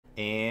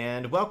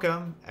And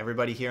welcome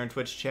everybody here in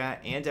Twitch chat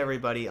and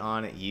everybody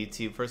on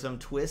YouTube for some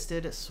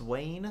Twisted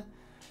Swain.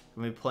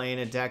 We're going to be playing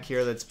a deck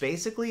here that's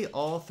basically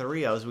all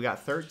 3-ofs. We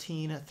got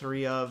 13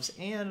 3-ofs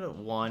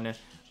and one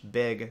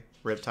big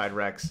Riptide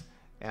Rex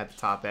at the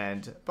top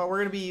end. But we're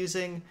going to be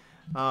using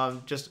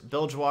just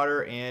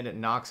Bilgewater and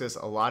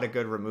Noxus, a lot of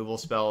good removal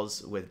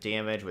spells with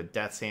damage, with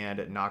Death's Hand,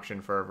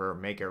 Noxian Fervor,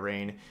 Make It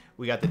Rain.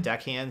 We got the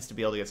deck hands to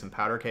be able to get some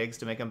powder kegs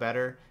to make them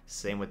better.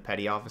 Same with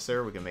Petty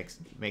Officer. We can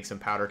make some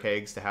powder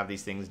kegs to have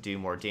these things do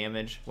more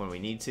damage when we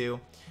need to.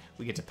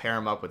 We get to pair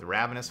them up with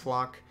Ravenous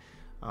Flock.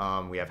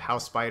 We have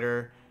House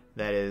Spider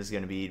that is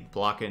going to be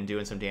blocking and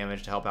doing some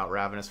damage to help out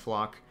Ravenous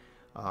Flock.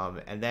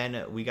 And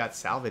then we got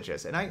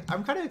Salvages. And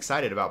I'm kind of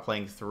excited about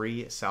playing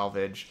 3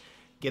 Salvage.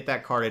 Get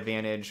that card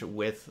advantage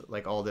with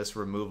like all this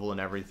removal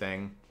and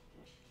everything.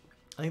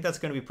 I think that's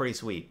going to be pretty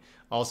sweet.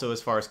 Also,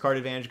 as far as card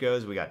advantage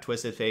goes, we got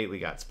Twisted Fate, we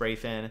got Spray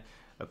Fin.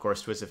 Of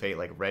course, Twisted Fate,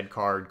 like red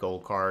card,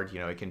 gold card, you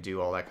know, it can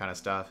do all that kind of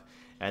stuff.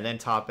 And then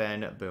top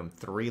end, boom,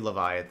 3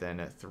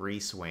 Leviathan, 3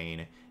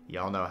 Swain.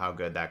 Y'all know how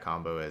good that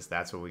combo is.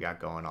 That's what we got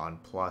going on,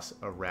 plus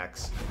a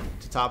Rex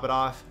to top it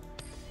off.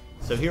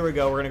 So here we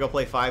go. We're going to go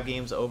play 5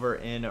 games over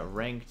in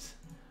Ranked.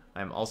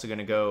 I'm also going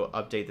to go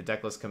update the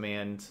decklist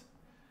command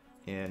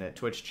in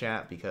Twitch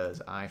chat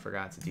because I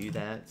forgot to do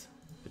that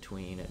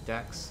between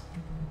decks.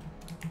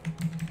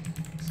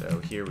 So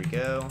here we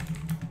go.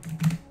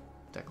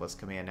 Decklist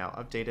command now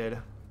updated.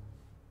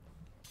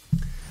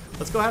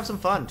 Let's go have some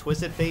fun.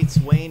 Twisted Fate,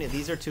 Swain.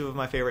 These are 2 of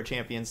my favorite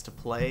champions to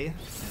play.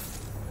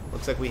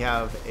 Looks like we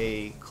have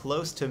a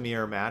close to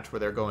mirror match where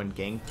they're going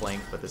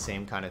Gangplank, but the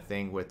same kind of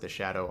thing with the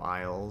Shadow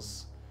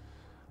Isles.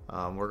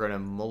 We're going to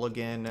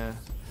mulligan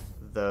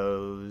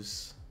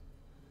those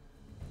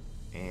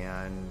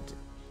and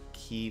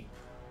keep,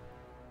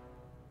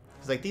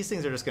 because like these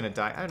things are just gonna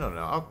die. I don't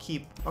know. I'll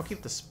keep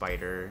the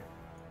Spider.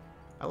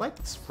 I like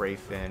the Spray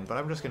Fin, but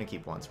I'm just gonna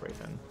keep 1 Spray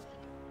Fin.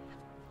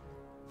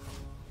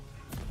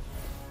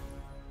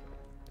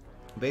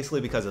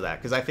 Basically because of that,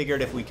 because I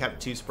figured if we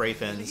kept 2 Spray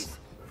Fins,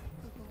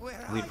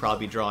 we'd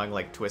probably be drawing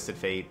like Twisted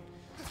Fate.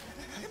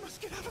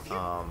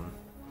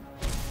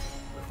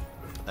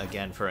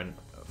 Again for an,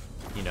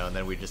 you know, and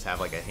then we just have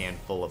like a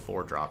handful of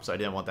 4 drops. So I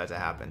didn't want that to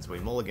happen. So we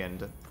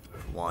mulliganed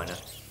 1.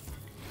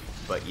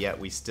 But yet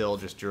we still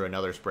just drew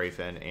another Spray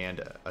Fin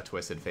and a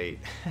Twisted Fate.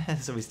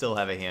 So we still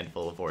have a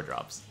handful of 4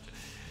 drops.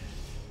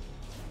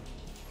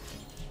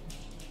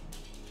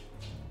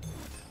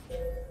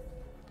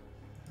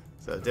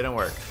 So it didn't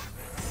work.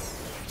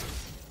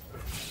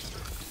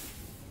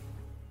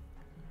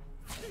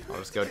 I'll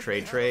just go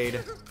trade.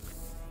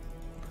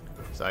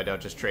 So I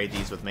don't just trade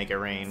these with Make It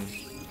Rain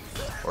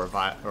or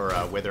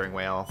Withering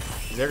Wail.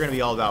 They're going to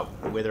be all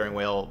about Withering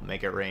Wail,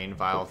 Make It Rain,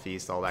 Vile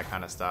Feast, all that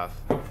kind of stuff.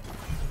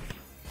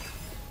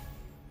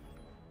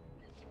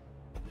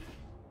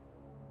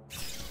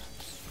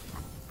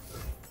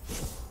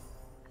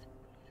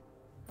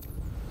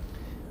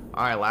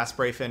 Alright, last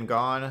Spray Fin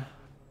gone.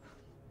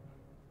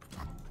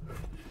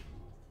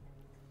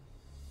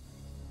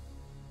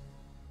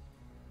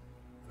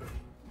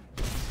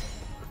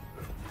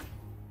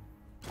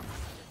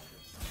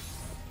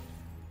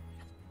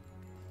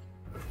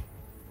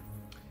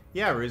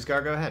 Yeah,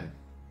 Ruzgar, go ahead.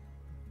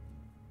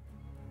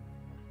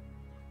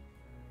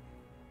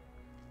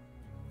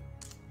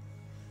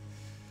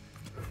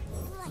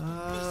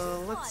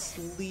 Let's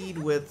lead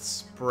with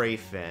Spray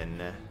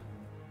Fin.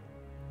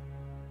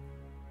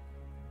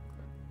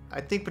 I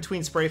think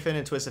between Spray Fin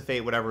and Twisted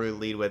Fate, whatever we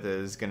lead with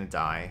is going to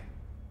die.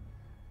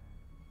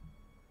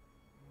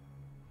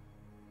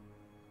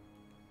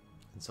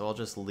 And so I'll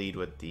just lead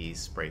with the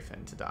Spray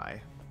Fin to die.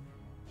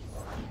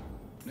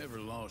 Never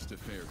lost a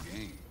fair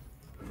game.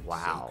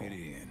 Wow. Soak it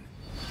in.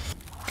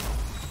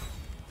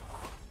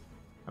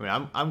 I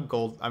mean, I'm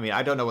gold. I mean,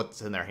 I don't know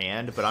what's in their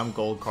hand, but I'm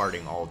gold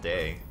carding all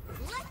day.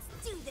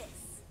 Let's do this.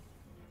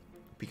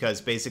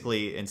 Because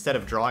basically, instead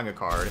of drawing a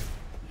card,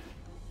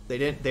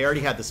 they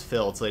already had this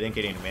filled, so they didn't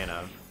get any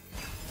mana.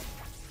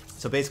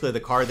 So basically, the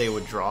card they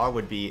would draw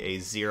would be a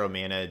 0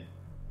 mana,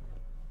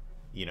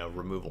 you know,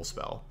 removal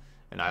spell,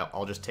 and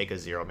I'll just take a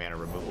 0 mana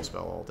removal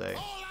spell all day.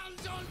 All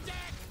hands on deck!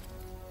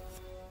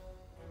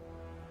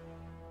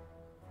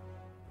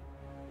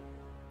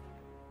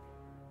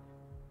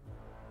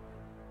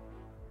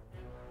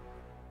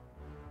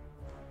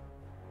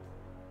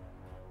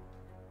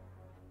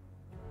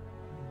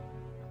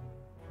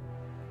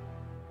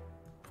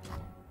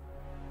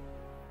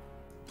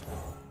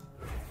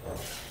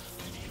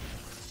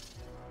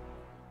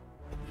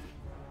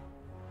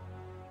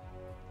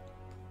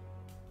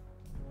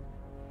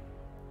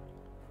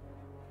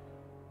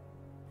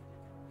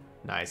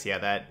 Nice, yeah,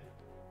 that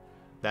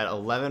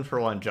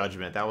 11-for-1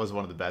 judgment, that was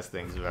one of the best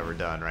things we've ever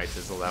done, right,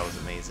 Sizzle? That was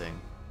amazing.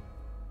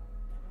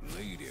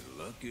 Lady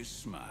Luck is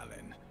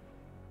smiling.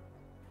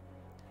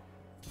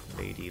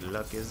 Lady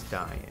Luck is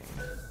dying.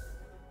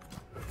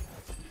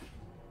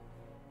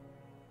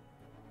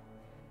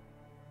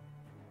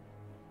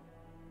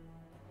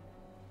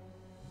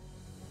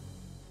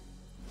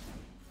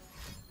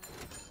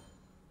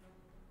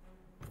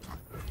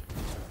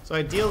 So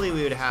ideally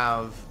we would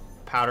have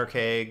Powder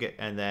Keg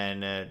and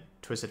then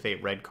Twisted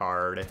Fate red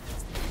card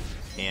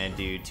and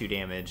do 2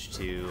 damage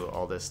to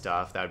all this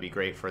stuff. That would be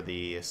great for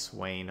the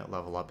Swain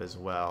level up as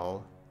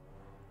well.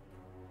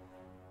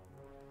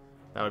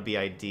 That would be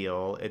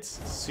ideal. It's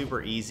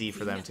super easy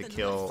for them to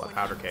kill a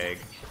Powder Keg,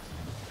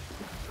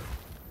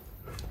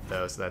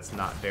 though, so that's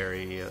not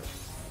very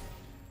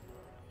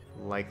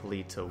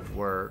likely to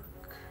work.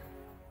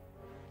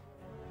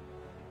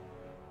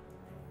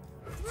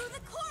 Through the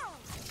coral.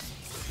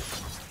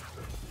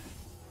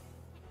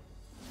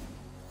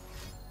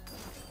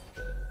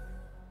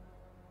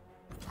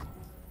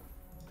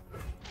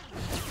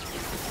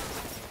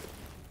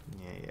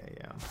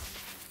 Yeah.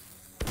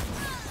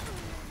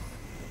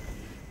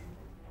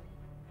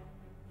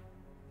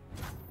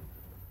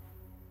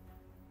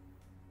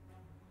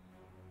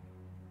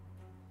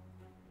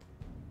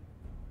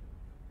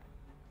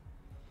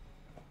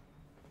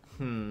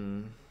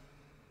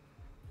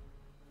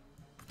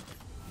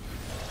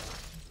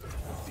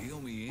 Deal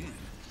me in.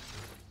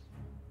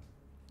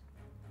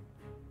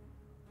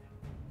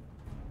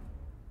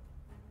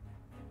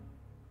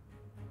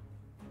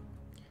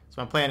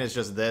 So my plan is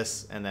just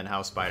this, and then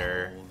House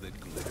Spider. All that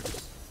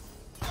glitters.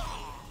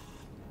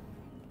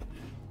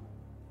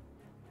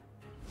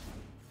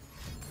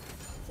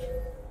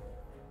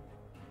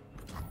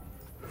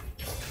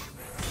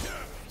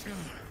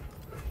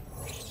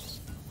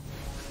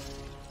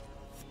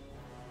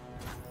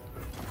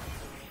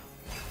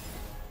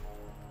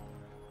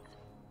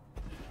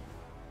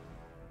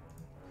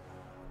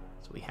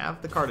 So we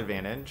have the card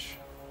advantage.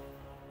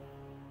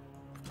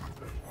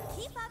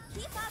 Keep up,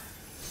 keep up.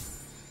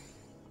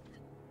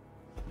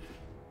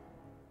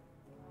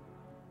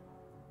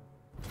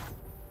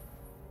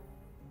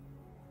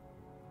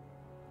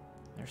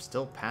 They're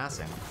still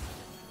passing.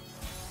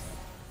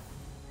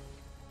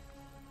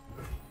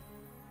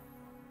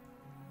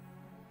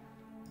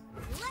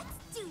 Let's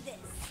do this.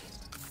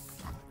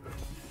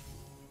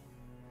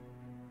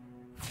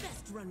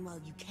 Best run while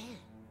you can.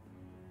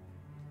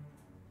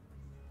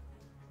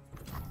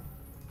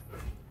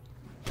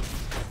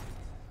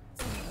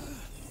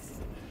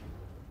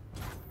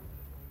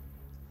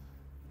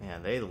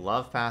 Man, they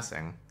love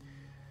passing.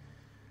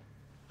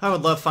 I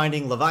would love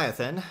finding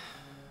Leviathan.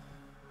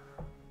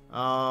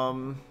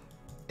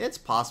 It's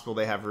possible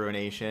they have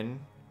Ruination.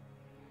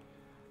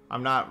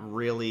 I'm not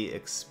really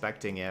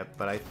expecting it,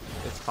 but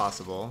it's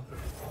possible.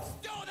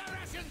 Stow the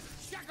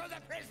rations! Shackle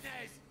the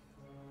prisoners!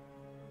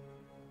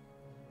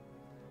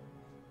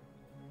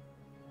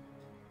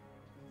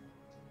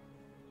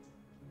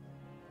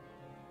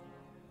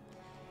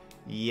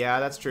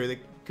 Yeah, that's true. They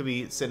could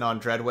be sitting on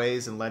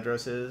Dreadways and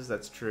Ledroses.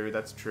 That's true,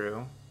 that's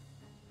true.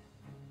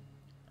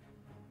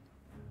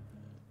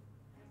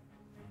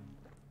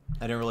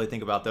 I didn't really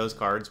think about those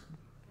cards.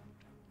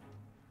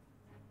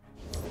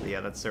 But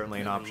yeah, that's certainly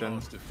an Never option.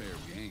 lost a fair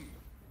game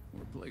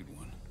or played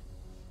one.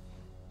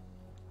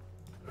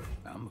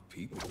 I'm a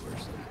people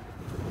person.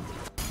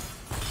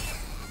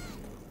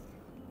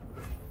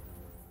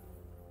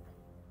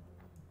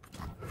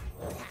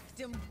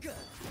 Packed 'em good.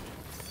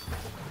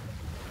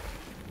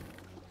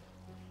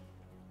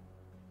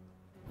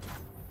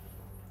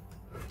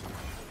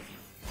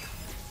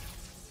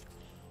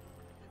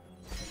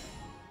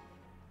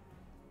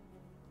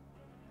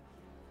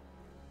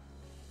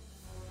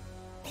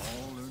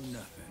 All or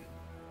nothing.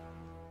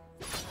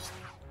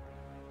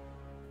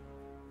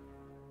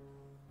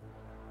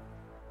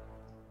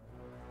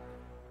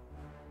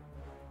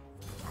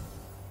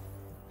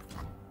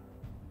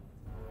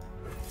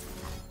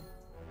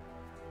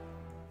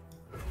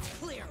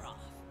 Clear off.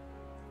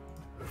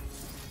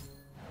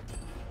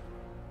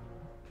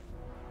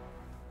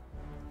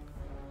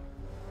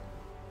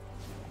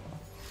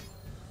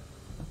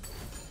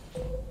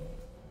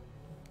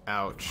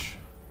 Ouch.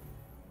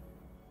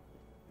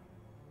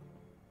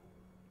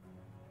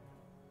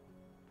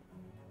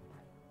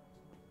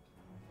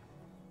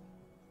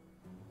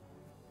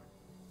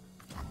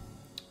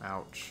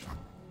 Ouch.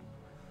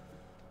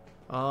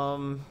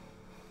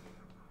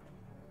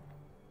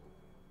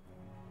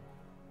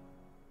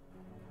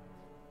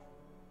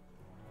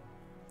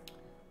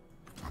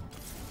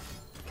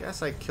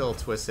 Guess I kill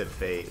Twisted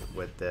Fate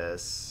with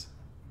this.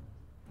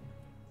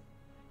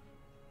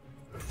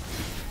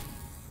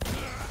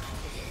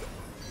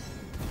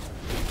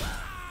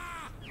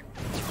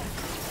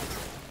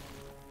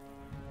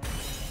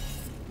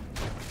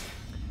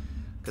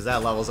 Because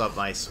that levels up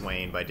my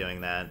Swain by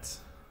doing that.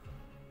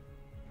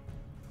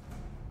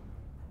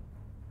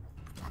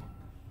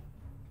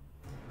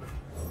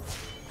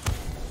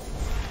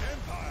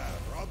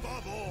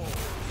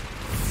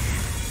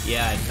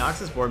 Yeah,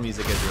 Noxus board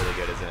music is really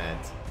good, isn't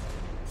it?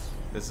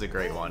 This is a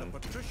great one.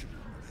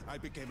 I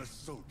became a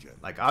soldier.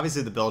 Like,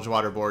 obviously the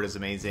Bilgewater board is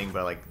amazing,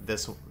 but like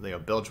this, you know,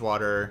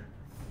 Bilgewater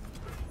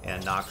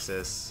and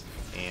Noxus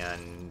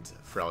and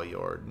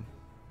Freljord.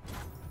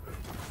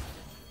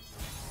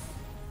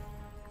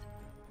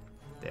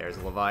 There's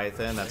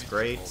Leviathan, that's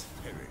great.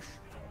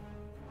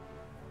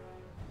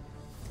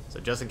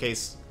 So just in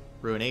case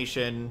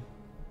Ruination,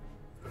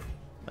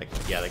 Like,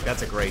 yeah, like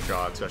that's a great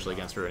draw, especially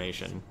against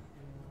Ruination.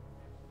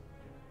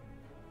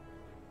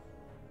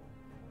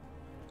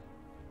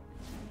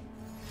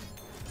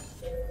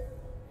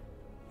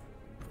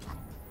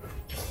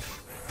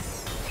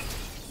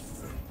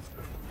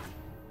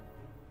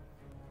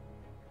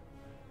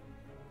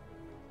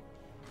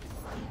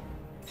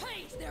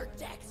 Paint their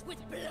decks with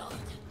blood.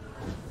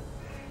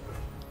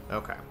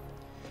 Okay.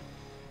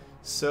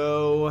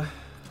 So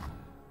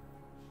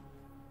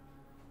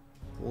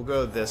we'll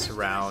go this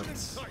route.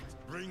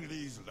 Bring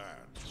these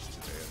lands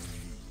to their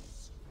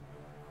knees.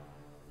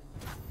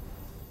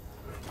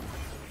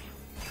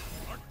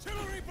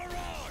 Artillery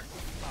barrage!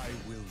 I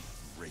will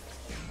break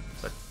them.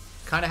 So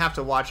kind of have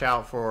to watch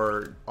out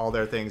for all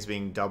their things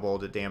being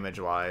doubled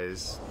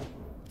damage-wise.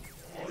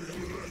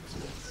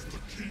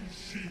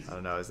 I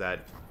don't know, is that...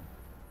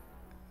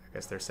 I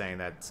guess they're saying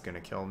that's gonna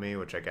kill me,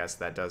 which I guess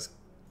that does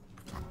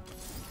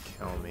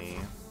kill me.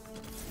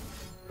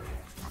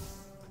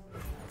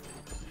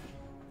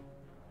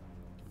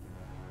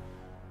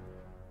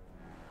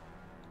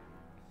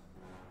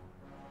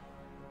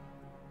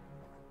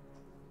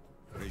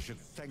 They should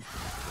thank me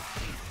for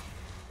the truth.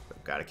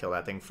 I've got to kill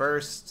that thing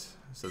first,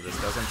 so this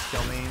doesn't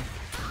kill me.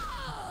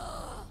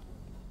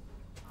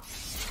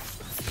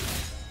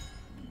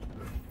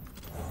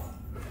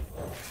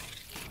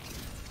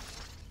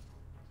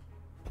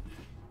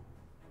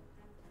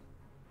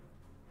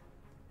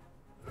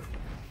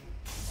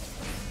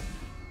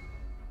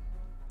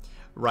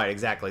 Right,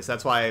 exactly. So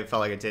that's why I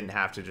felt like I didn't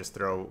have to just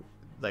throw,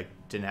 like,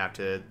 didn't have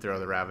to throw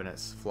the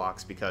Ravenous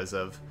Phlox because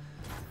of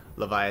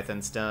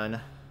Leviathan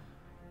stun.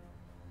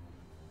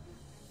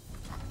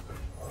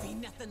 Be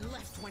nothing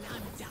left when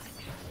I'm done.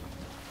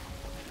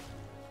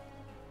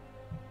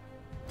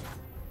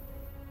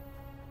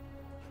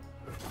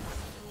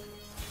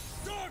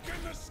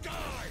 Darken the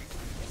skies!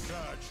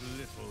 Such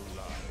little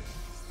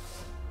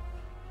life.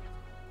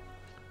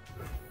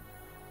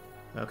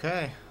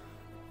 Okay.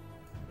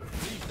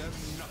 Leave them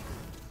nothing.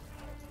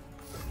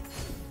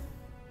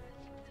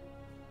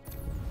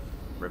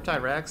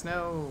 Riptide Rex,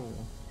 no.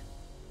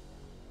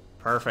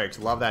 Perfect.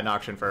 Love that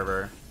Noxian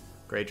Fervor.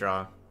 Great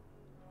draw.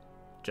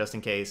 Just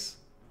in case.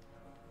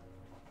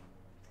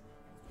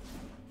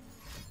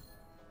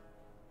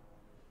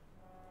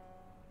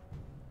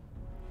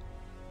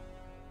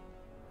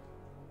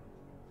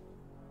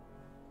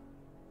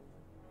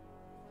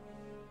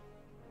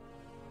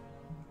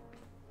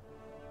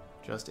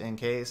 Just in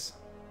case.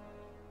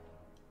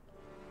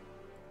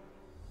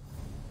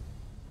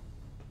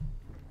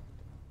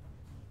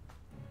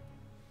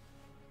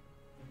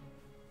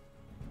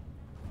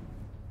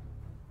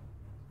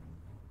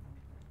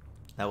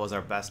 That was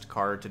our best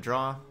card to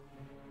draw.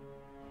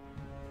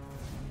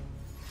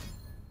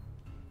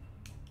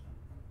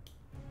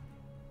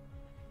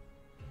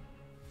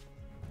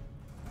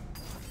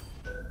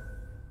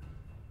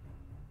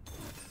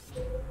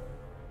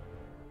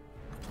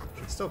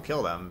 Should still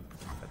kill them.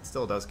 That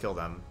still does kill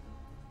them.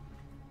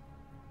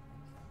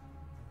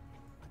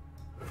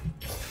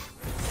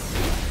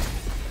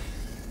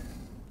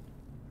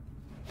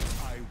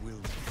 I will.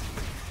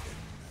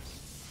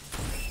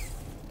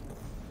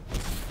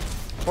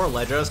 Poor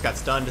Ledros got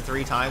stunned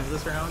 3 times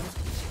this round.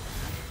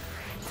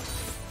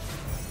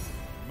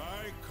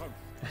 My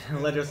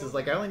Ledros is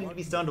like, I only need to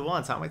be stunned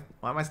once. Why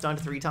am I stunned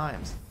 3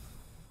 times?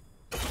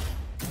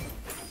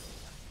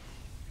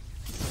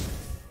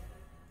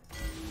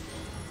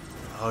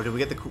 Oh, did we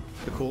get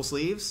the cool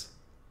sleeves?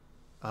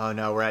 Oh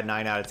no, we're at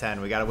 9 out of 10.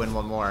 We gotta win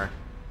one more.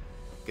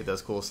 Get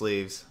those cool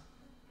sleeves.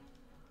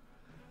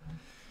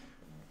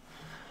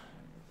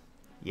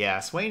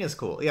 Yeah, Swain is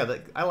cool. Yeah,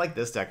 I like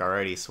this deck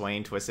already.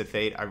 Swain, Twisted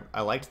Fate.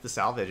 I liked the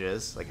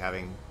salvages, like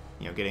having,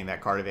 you know, getting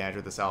that card advantage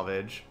with the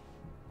salvage.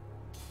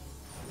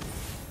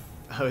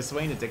 Oh, is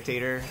Swain a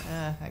dictator?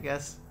 I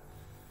guess.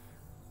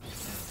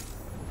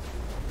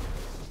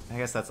 I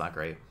guess that's not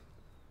great.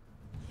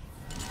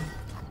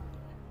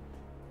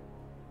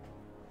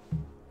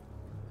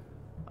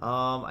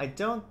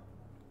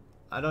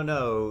 I don't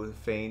know,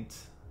 Faint.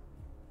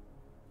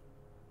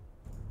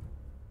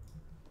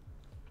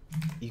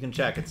 You can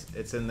check,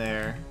 it's in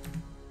there.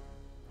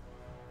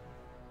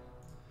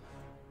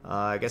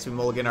 I guess we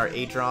mulligan our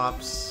 8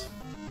 drops.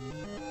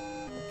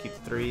 Keep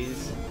the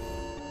 3s.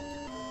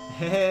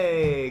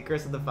 Hey,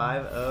 Chris with the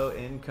 5-0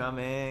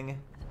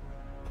 incoming.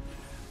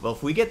 Well,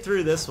 if we get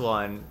through this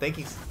one, thank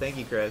you,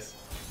 Chris.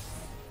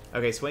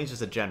 Okay, Swain's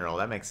just a general.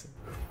 That makes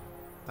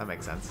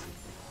sense.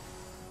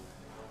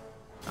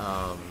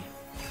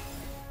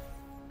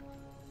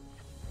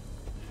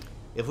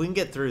 If we can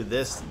get through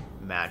this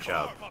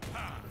matchup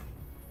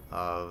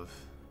of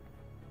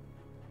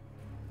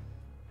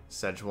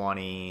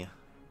Sejuani,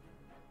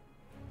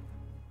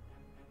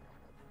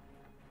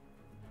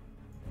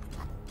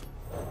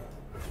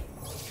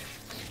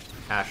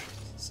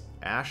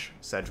 Ash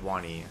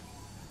Sejuani,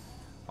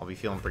 I'll be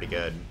feeling pretty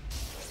good.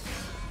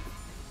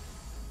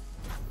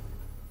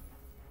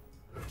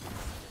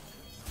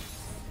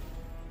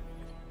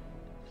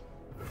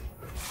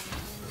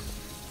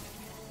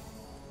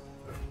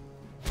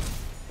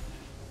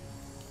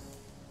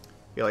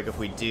 feel like if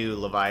we do,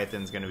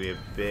 Leviathan's going to be a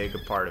big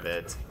part of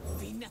it.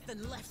 Be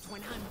nothing left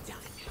when I'm done.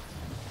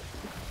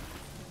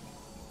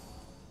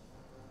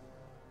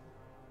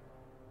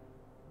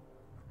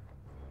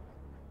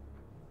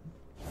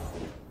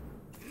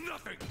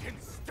 Nothing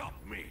can stop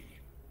me.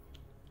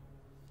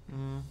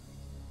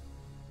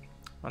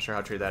 Not sure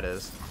how true that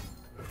is.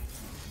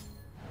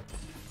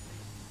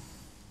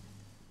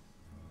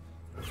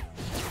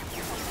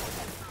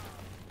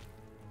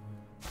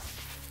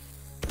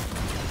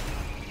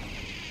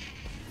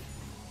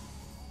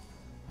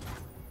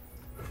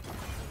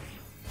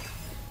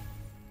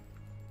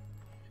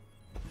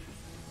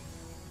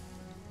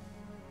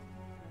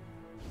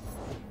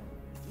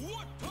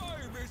 What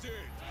time is it?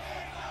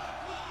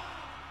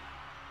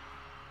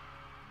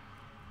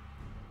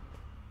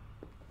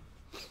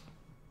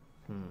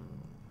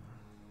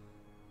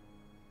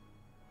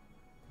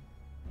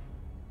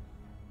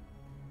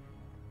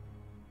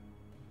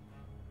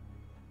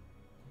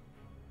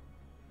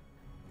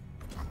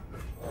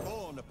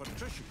 Born a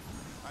patrician,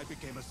 I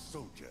became a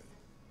soldier.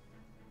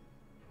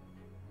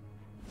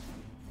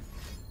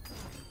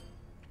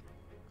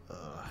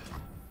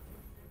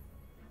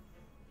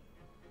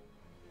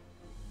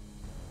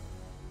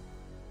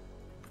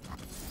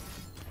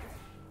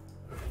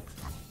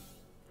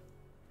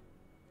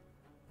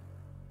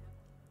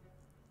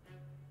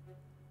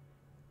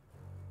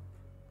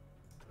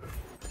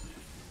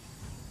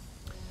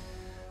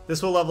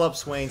 This will level up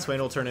Swain.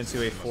 Swain will turn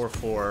into a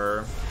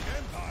 4/4.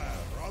 Empire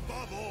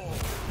above all.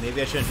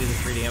 Maybe I shouldn't do the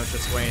 3 damage to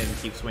Swain and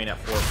keep Swain at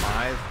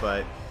 4/5,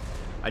 but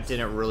I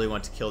didn't really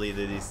want to kill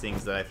either of these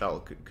things that I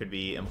felt could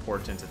be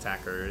important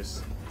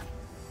attackers.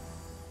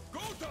 Go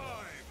time!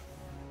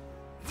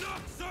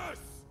 Noxus!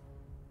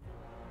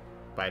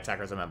 By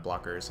attackers, I meant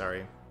blockers,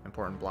 sorry.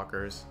 Important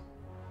blockers.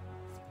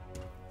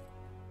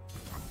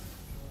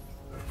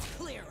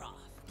 Clear off.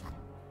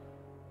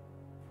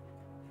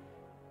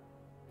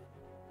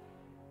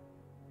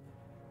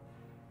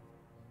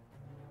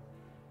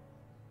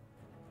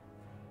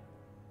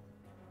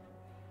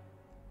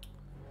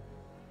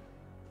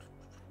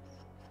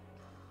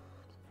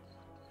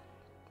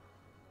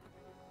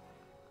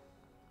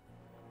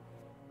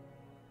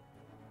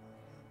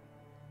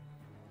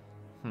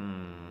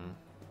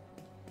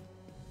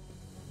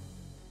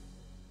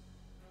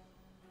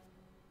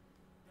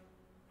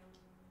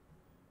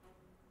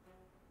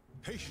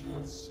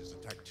 Patience is a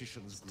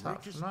tactician's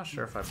Tough. greatest. I'm not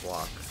sure if I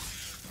block.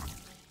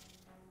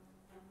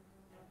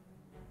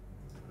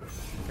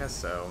 I guess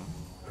so.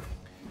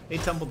 Hey,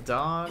 Tumble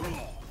Dog.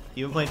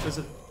 You've been playing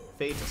Twisted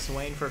Fate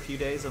Swain for a few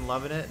days and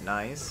loving it?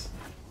 Nice.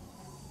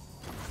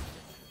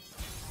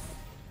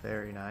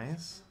 Very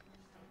nice.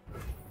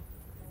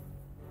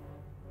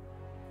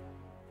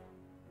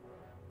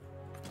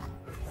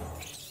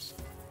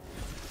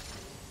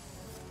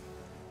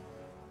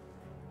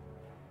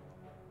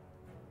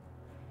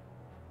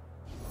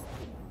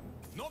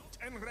 Knocked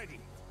and ready.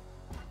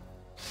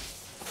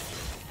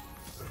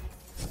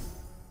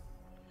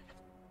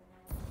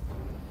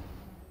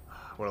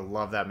 Would have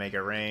loved that Make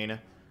It Rain.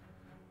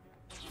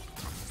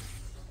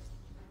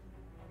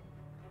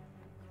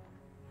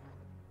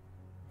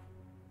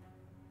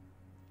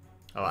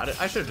 Oh,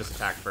 I should have just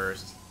attacked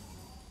first.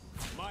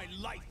 My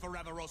life for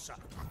Avarosa.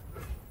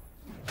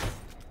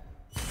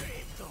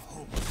 Save the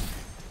hope.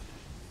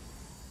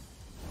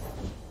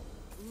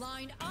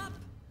 Line up.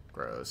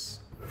 Gross.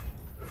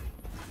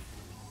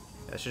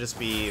 That should just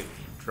be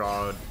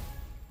draw.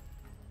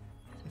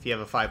 If you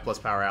have a 5+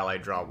 power ally,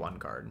 draw 1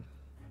 card.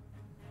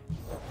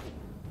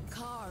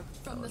 Carved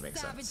from That the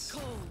makes savage sense.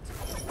 cold.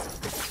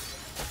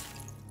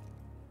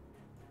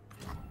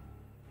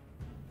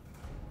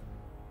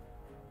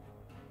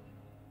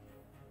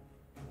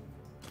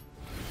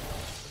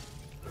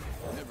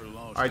 Never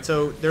lost. Alright,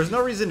 so there's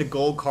no reason to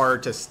gold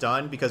card to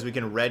stun because we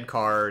can red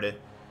card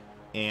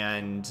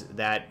and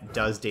that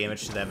does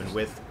damage to them, and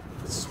with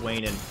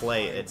Swain in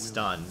play it's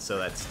stunned, so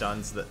that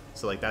stuns the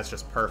that's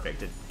just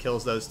perfect. It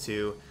kills those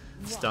two,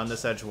 stun the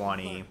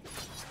Sejuani.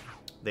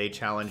 They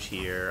challenge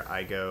here.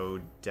 I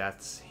go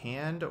Death's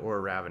Hand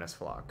or Ravenous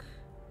Flock.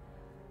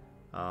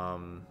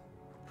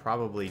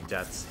 Probably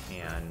Death's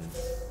Hand.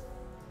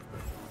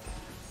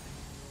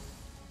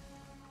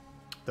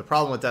 The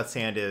problem with Death's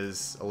Hand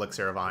is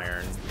Elixir of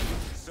Iron.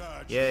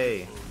 Such Yay.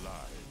 beautiful lies.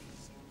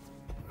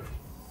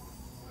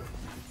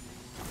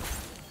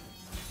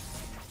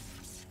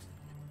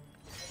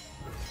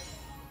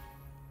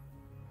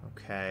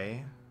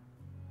 Okay.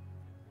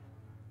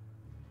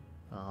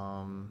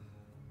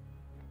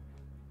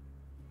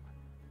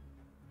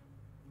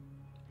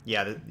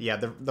 Yeah,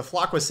 the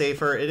flock was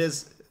safer.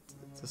 It's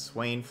a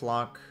Swain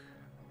flock.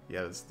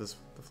 Yeah, the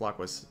flock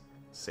was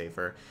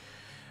safer.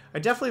 I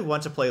definitely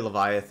want to play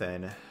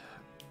Leviathan.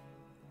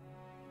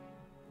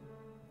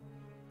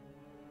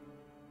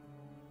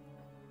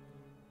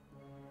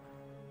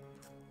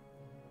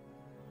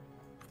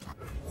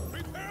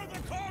 Prepare the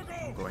cargo.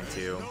 I'm going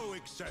to. No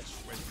excess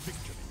when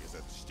victory is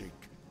at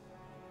stake.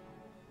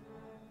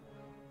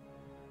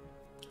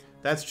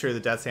 That's true. The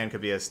Death's Hand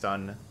could be a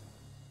stun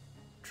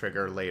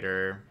trigger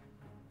later.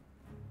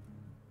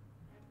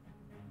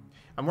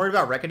 I'm worried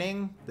about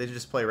Reckoning. They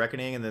just play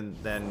Reckoning, and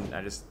then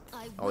I just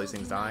all these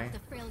things die.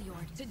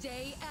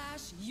 Today,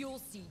 Ash, you'll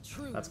see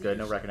true. That's good.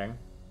 No Reckoning.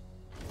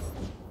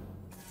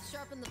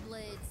 Sharpen the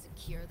blade,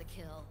 secure the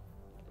kill.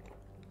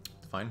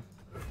 It's fine.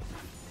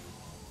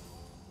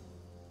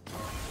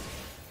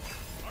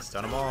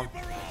 Stun them all.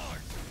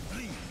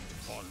 Bleed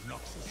for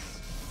Noxus.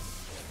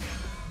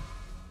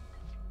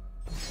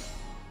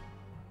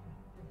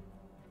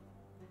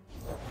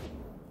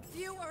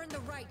 Few earn the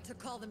right to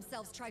call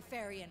themselves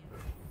Trifarian.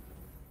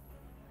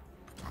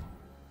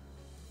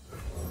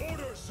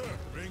 Order, sir.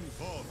 Bring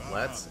forth our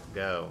Let's army.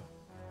 go.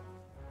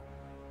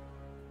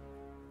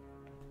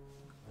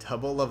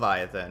 Double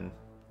Leviathan.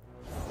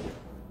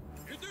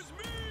 It is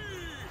me!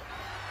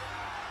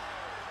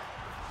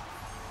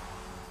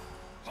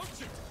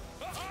 Punch it!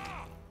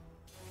 Aha!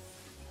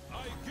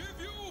 I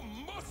give you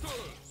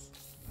muscles!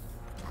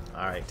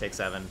 Alright, take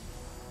 7.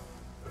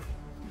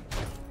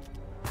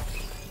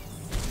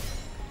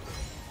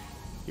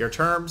 Your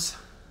terms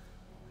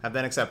have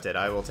been accepted.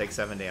 I will take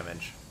 7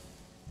 damage.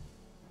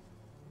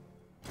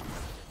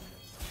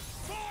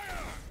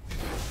 Fire!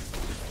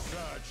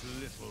 Such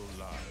little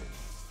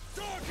lives.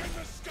 Darken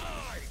the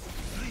sky!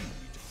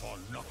 Bleed for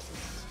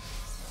Noxus.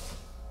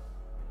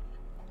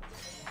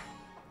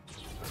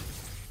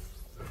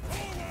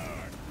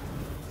 Forward!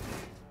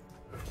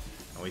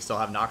 And we still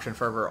have Noxian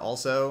Fervor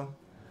also,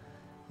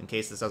 in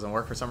case this doesn't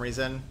work for some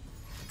reason.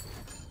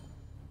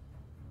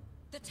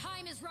 The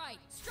time is right.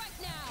 Strike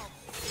now.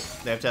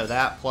 They have to have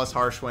that, plus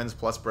Harsh Winds,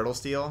 plus Brittle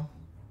Steel.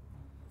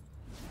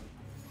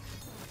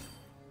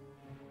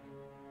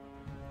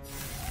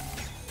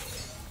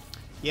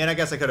 Yeah, and I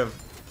guess I could have...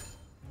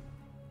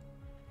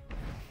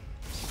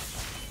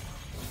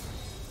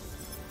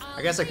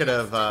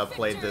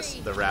 played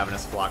the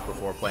Ravenous Flock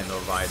before playing the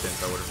Leviathan,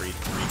 so I would have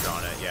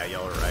redrawn it. Yeah,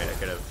 y'all are right. I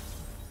could have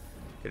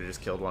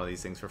just killed one of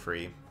these things for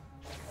free.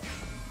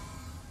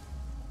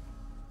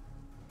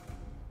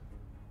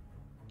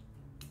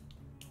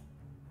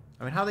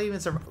 I mean, how they even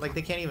survive? Like,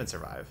 they can't even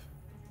survive.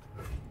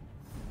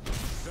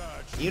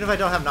 Even if I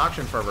don't have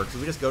Noxian Fervor, because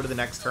we just go to the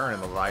next turn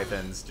and the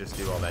Leviathans just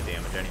do all that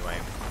damage anyway.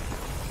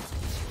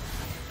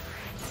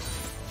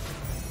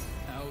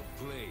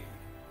 Outplayed.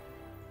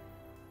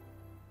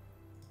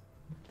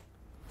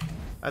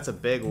 That's a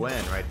big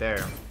win right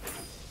there.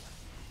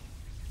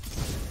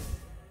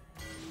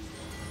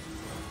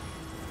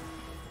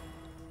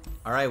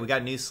 Alright, we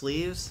got new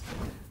sleeves.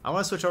 I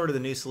want to switch over to the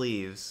new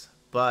sleeves,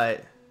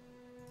 but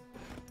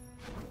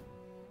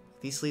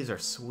these sleeves are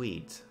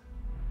sweet.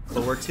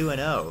 But we're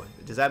 2-0.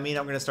 Does that mean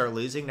I'm going to start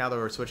losing now that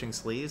we're switching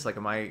sleeves? Like,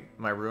 am I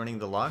ruining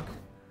the luck?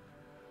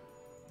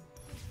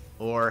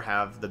 Or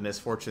have the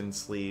Misfortune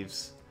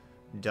sleeves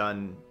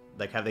done,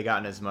 like, have they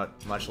gotten as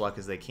much luck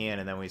as they can,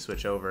 and then we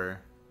switch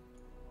over?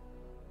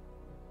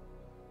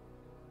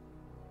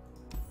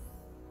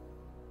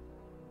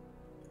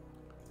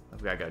 We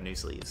gotta go new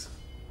sleeves.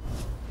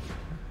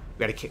 We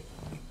gotta kick.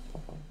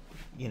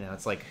 You know,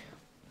 it's like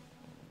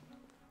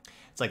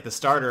the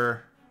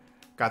starter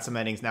got some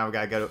endings. Now we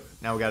gotta go.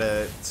 Now we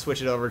gotta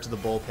switch it over to the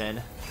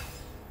bullpen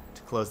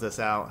to close this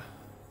out.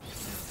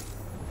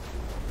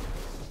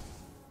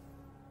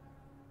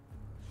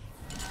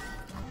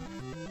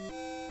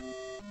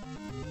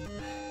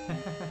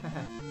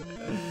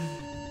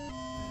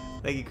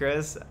 Thank you,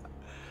 Chris.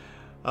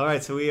 All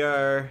right, so we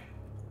are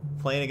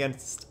playing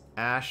against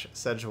Ash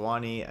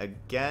Sejuani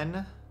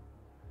again.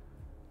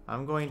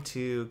 I'm going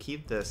to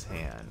keep this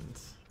hand.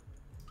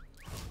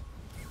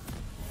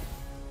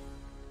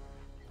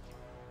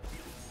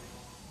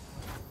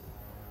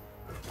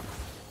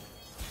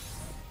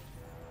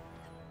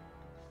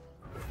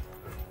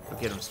 We'll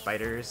get him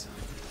spiders.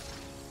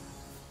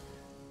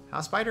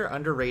 How's Spider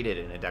underrated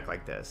in a deck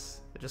like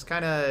this? It just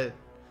kind of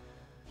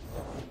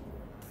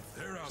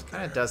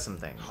does some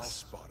things. I'll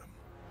spot him.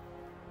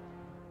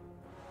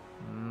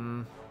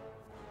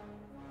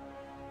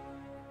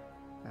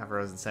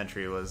 Frozen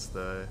Sentry was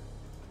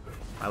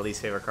my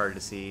least favorite card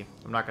to see.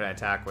 I'm not going to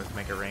attack with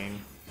Make It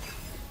Rain.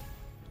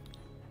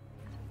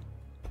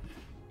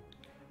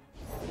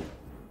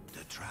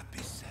 The trap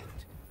is set.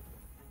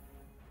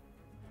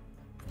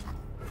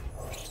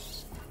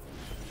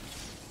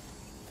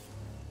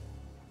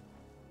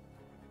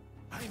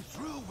 I'm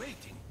through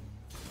waiting.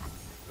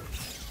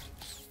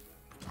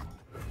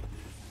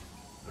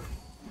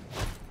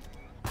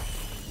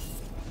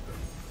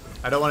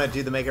 I don't want to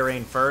do the Make It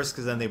Rain first,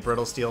 because then they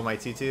Brittle Steel my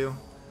 2/2.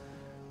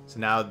 So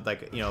now,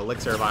 like, you know,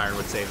 Elixir of Iron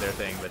would save their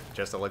thing, but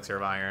just Elixir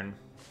of Iron.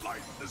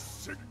 Light the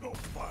signal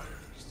fires.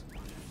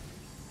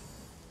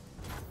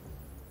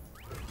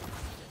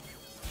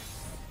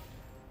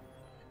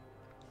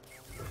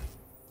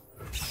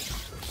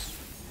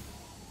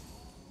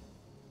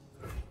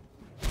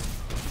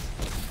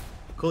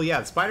 Cool, yeah,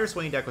 the Spider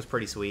Swain deck was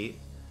pretty sweet.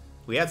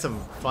 We had some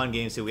fun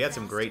games, too. We had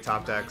some great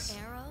top decks.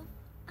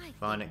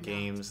 Fun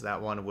games. That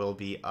one will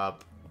be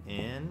up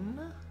in...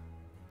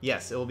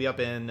 Yes, it will be up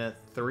in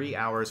 3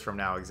 hours from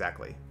now,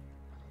 exactly.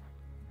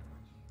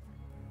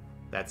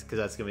 That's because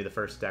that's going to be the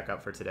first deck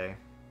up for today.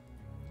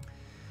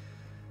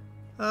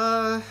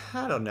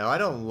 I don't know. I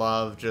don't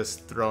love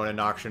just throwing a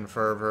Noxian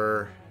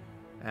Fervor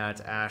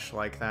at Ashe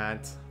like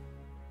that.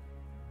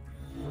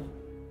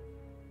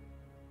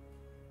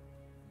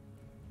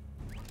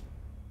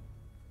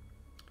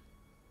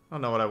 I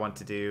don't know what I want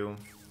to do.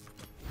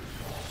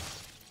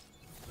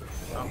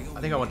 Oh,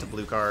 I think I want to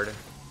blue card.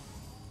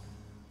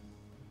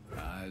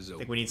 I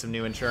think we need some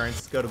new insurance.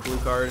 Let's go to blue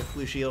card,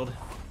 blue shield.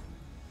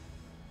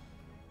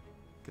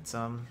 Get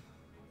some.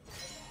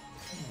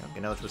 Okay,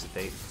 now Twisted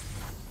Fate.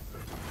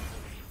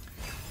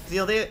 You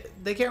know,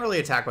 they can't really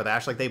attack with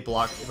Ashe. Like they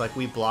block, like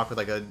we block with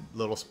like a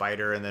little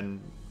spider and then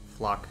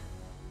flock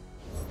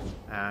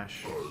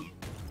Ashe.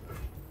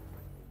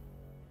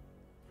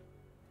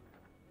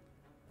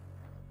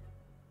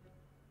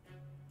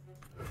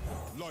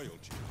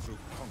 Loyalty through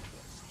conquest.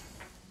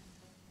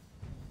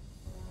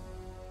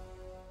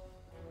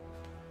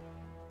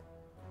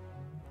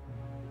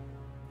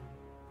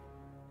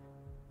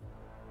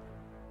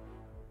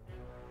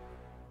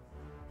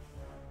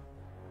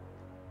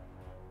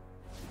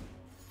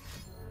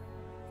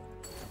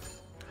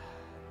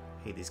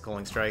 Hate these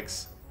Culling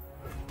Strikes.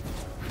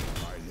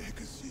 My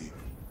legacy.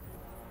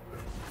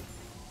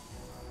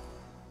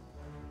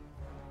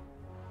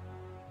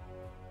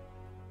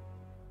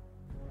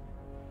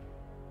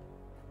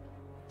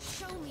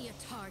 Show me a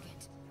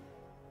target.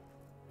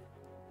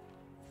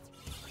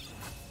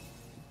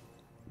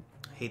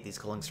 Hate these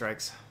Culling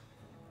Strikes.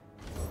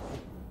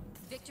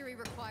 Victory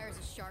requires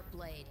a sharp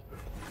blade.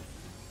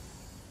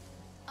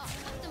 I'll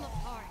cut them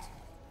apart.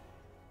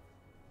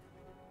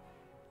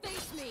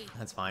 Face me.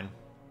 That's fine.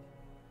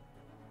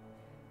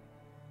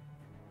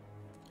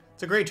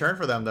 It's a great turn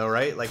for them, though,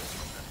 right? Like,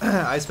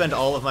 I spend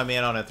all of my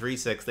mana on a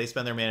 3/6. They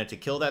spend their mana to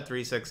kill that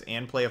 3/6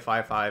 and play a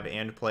 5/5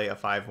 and play a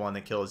 5/1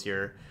 that kills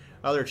your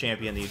other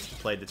champion that you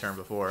played the turn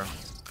before.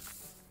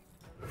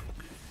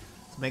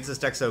 This makes this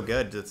deck so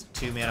good. It's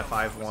 2 mana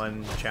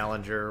 5/1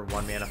 challenger,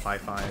 1 mana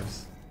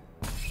 5/5s.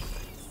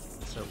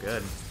 So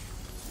good.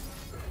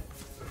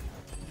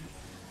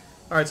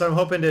 Alright, so I'm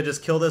hoping to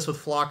just kill this with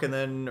Flock and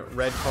then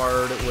red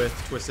card with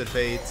Twisted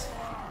Fate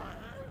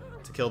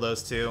to kill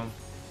those two.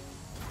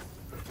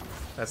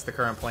 That's the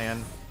current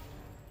plan.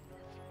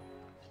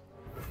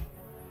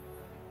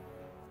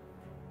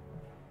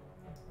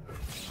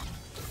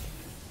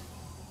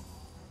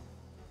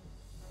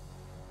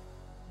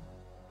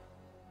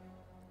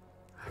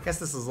 I guess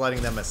this is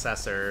letting them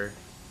Assessor.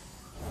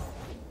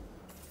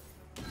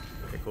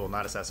 Okay, cool,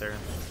 not Assessor.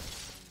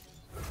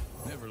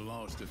 Never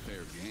lost a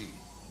fair game.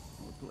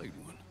 Or played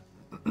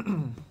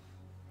one.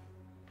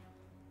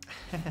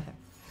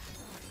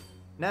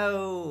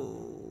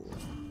 No.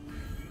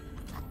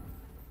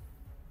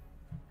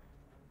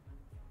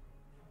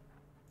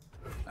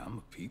 I'm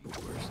a people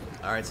person.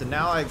 Alright, so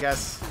now I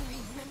guess...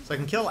 So I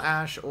can kill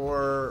Ashe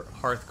or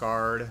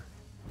Hearthguard.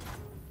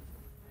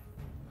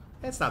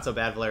 It's not so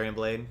bad, Valerian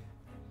Blade.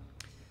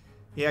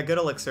 Yeah, good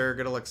elixir,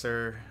 good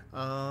elixir.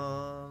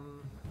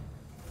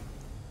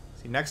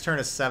 See, next turn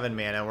is 7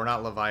 mana. We're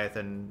not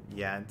Leviathan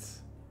yet.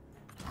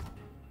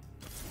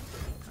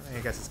 I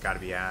guess it's gotta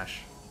be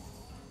Ashe.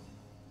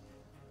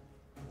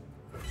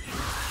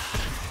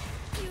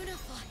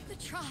 Unify the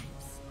tribes.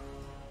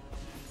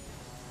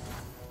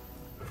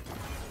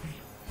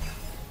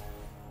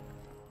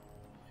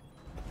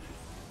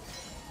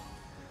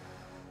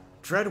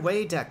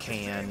 Dreadway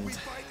Deckhand.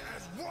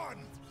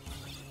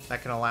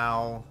 That can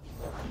allow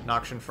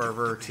Noxian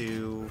Fervor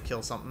to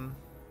kill something.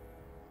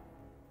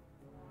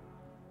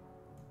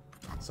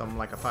 Something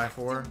like a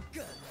 5/4.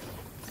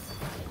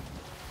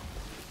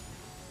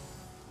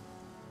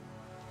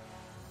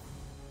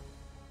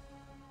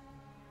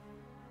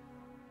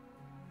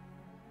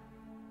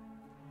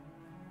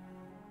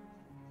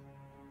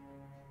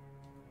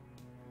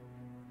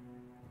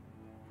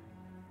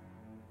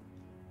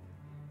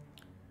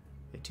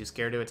 Too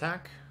scared to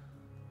attack.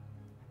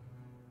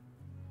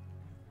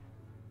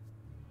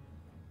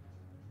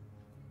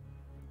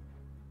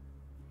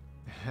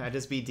 I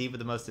just beat deep with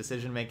the most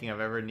decision making I've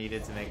ever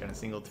needed to make on a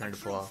single turn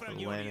to pull off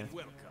the win.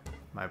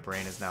 My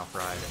brain is now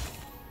fried.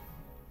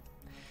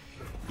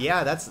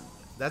 Yeah, that's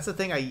the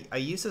thing. I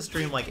used to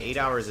stream like 8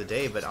 hours a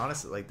day, but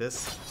honestly, like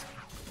this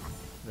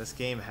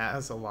game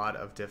has a lot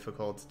of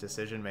difficult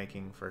decision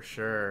making for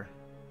sure.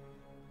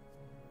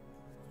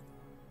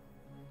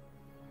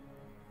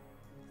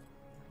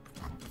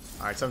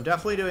 Alright, so I'm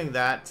definitely doing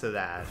that to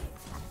that.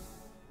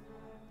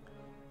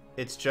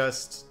 It's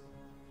just,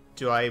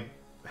 do I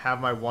have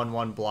my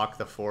 1/1 block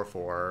the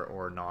 4/4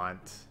 or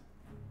not?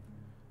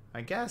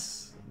 I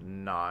guess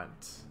not.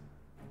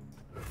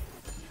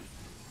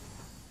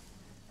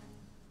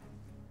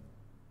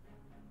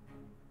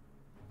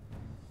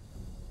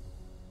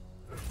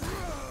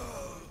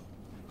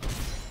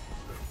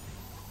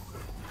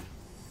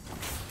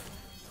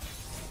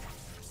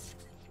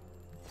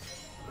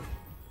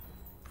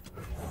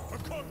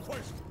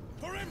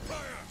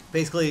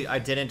 Basically, I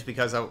didn't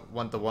because I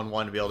want the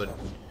 1/1 to be able to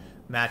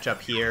match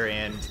up here,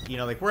 and you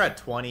know, like we're at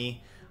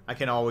 20. I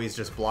can always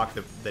just block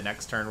the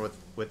next turn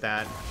with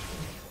that.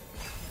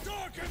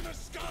 Darken the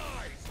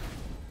skies.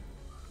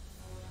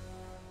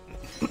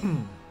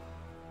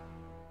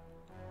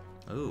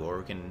 Ooh, or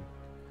we can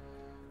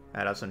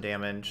add up some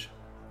damage.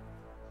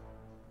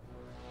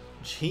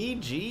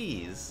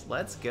 GG's.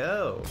 Let's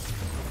go.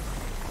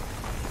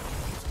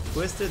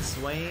 Twisted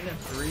Swain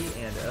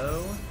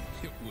 3-0.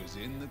 It was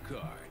in the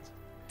cards.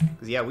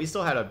 Because, yeah, we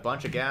still had a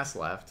bunch of gas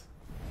left.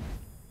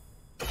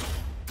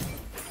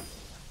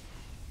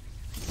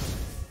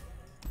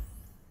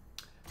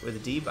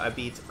 With Deep, I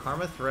beat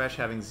Karma Thresh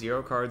having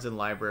 0 cards in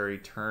library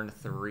turn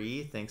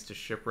 3, thanks to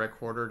Shipwreck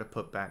Hoarder to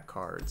put back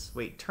cards.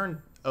 Wait,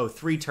 turn... Oh,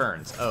 3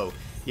 turns. Oh,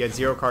 you had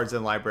 0 cards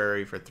in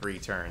library for 3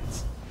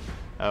 turns.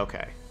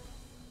 Okay.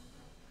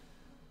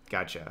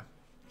 Gotcha.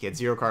 He had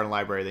 0 card in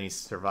library, then he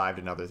survived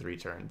another 3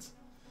 turns.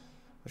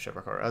 With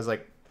Shipwreck Hoarder. I was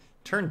like,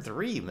 turn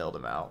 3 milled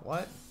him out.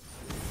 What?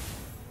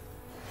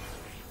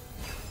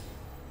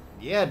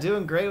 Yeah,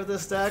 doing great with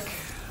this deck.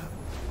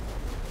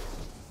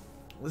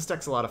 This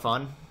deck's a lot of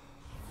fun.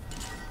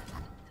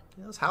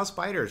 Those House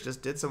Spiders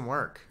just did some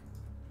work.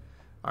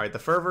 Alright, the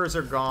Fervors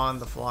are gone.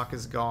 The Flock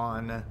is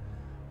gone.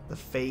 The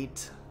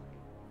Fate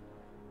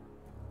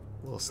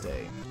will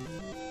stay.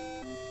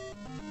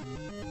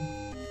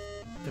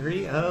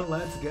 3-0,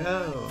 let's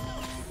go.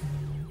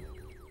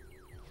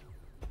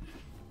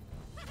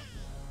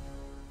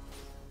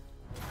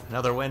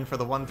 Another win for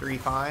the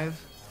 135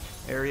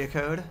 area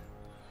code.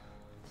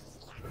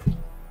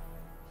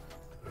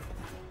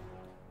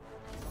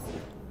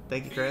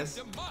 Thank you, Chris.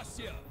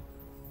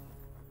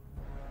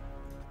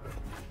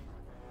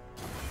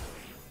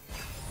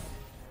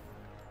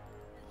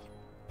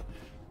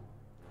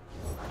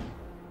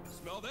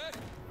 Smell that?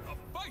 A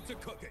fight's a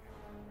cooking.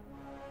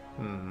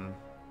 Hmm.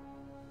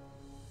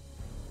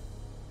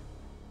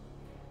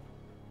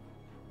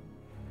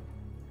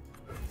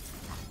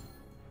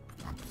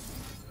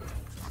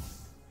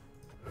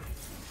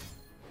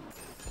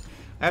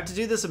 I have to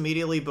do this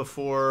immediately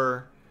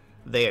before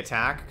they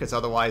attack, because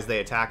otherwise they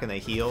attack and they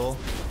heal.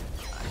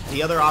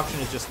 The other option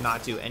is just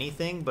not do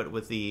anything, but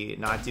with the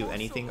not do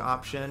anything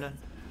option,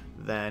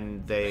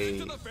 then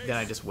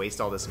I just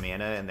waste all this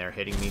mana and they're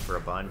hitting me for a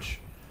bunch.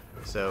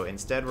 So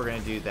instead we're going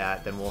to do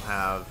that, then we'll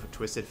have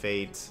Twisted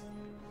Fate,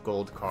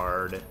 gold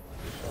card,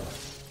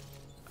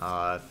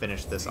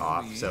 finish this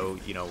off. So,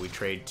 you know, we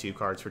trade 2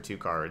 cards for 2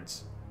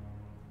 cards,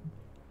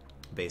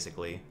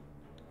 basically.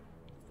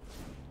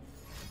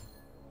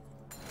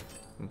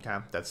 Okay,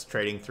 that's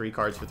trading 3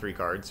 cards for 3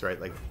 cards,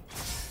 right? Like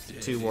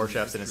 2 War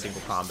Chefs in a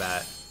single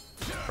combat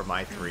for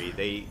my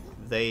 3.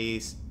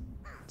 They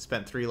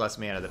spent 3 less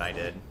mana than I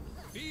did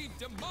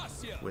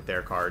with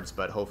their cards,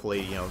 but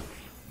hopefully, you know,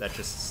 that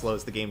just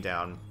slows the game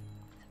down.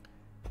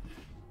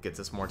 Gets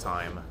us more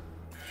time.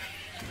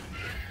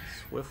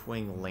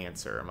 Swiftwing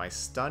Lancer. Am I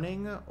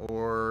stunning,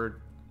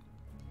 or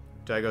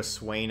do I go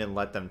Swain and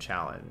let them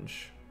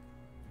challenge?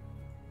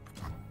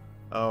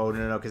 Oh,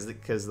 no,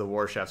 because the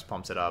War Chefs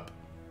pumps it up.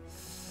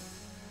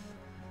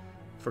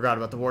 Forgot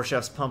about the War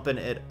Chefs pumping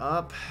it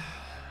up.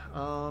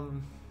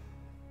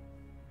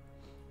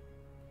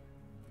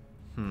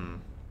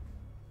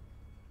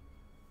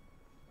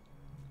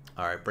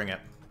 Alright, bring it.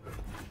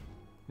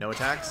 No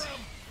attacks?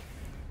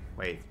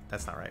 Wait,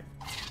 that's not right.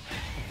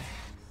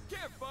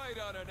 Can't fight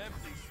on an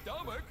empty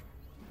stomach.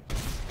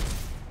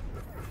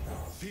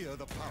 Fear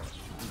the power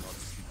you do not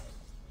see.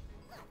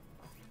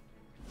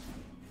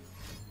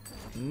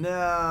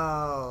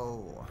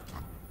 No.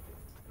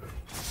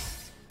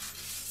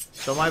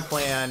 So my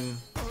plan,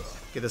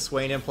 get the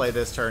Swain in play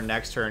this turn,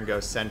 next turn go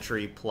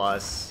Sentry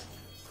plus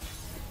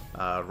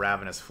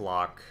Ravenous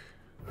Flock.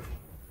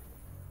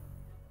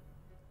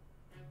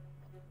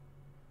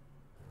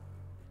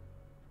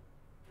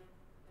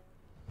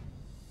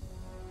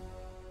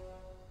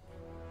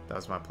 That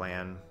was my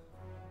plan.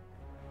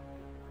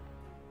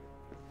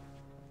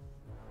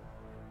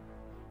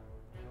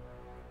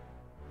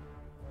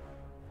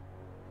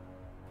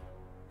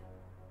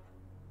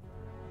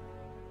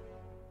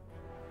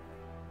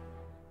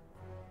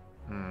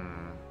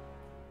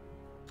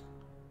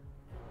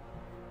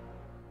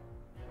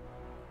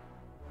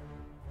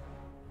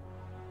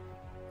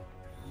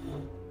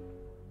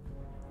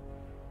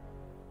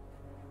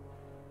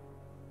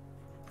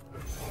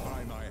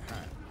 By my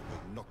hand,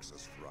 the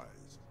Noxus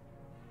rise.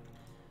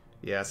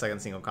 Yeah, second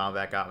single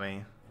combat got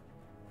me.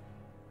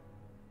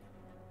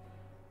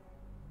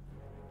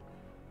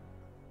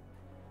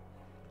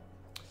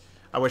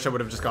 I wish I would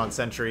have just gone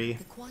Sentry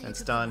and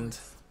stunned.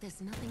 There's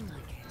nothing like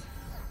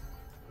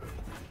it.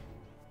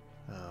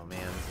 Oh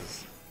man,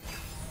 this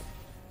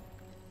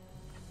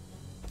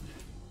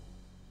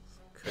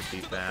could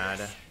be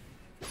bad.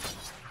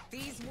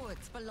 These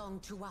woods belong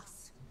to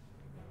us.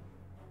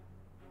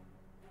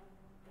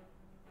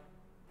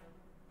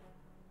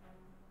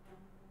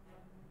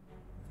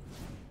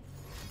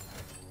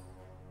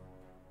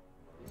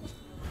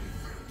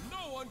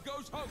 No one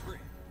goes hungry.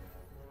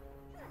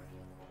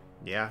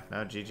 Yeah,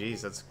 no,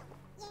 GG's. That's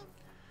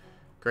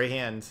great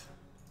hand.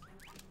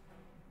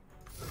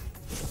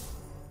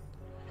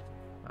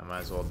 I might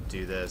as well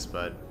do this,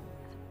 but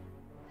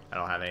I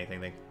don't have anything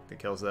that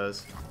kills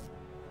those.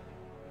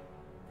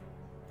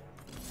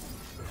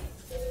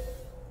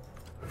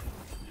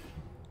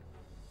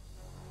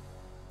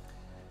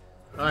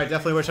 Alright,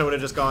 definitely wish I would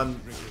have just gone,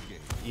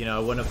 you know, I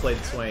wouldn't have played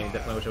Swain.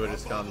 Definitely wish I would have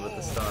just gone with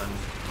the stun.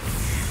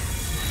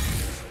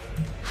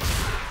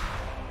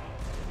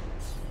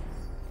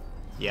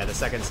 Yeah, the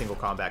second single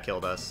combat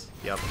killed us.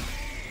 Yep.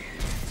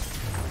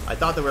 I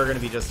thought that we were going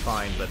to be just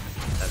fine, but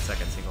that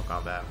second single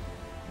combat.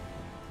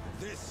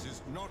 This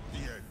is not the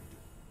end.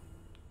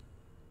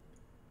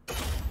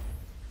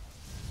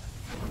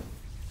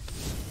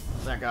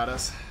 That got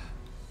us.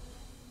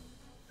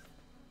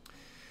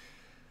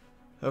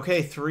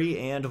 Okay, 3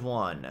 and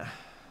 1.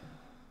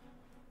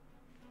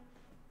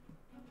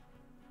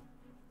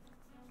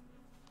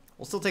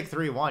 We'll still take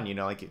 3-1, you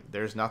know, like,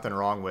 there's nothing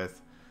wrong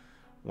with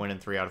winning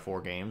 3 out of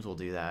 4 games. We'll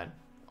do that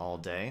all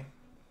day.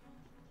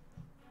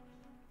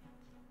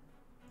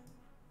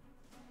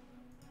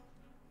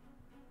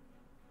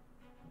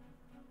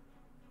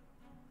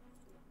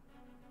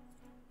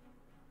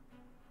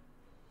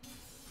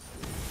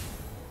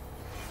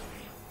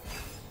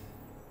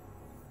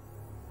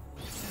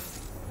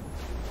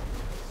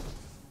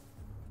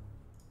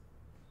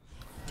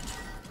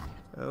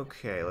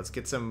 Okay, let's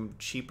get some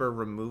cheaper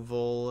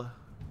removal.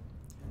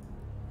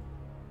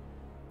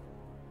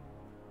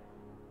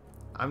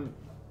 I'm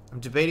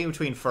debating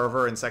between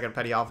Fervor and Second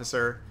Petty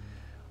Officer.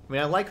 I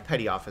mean, I like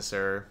Petty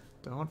Officer.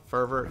 Do I want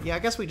Fervor? Yeah, I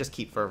guess we just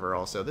keep Fervor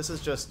also. This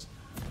is just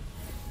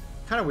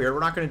kind of weird. We're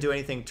not going to do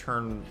anything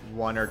turn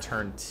 1 or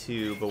turn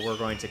 2, but we're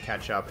going to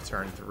catch up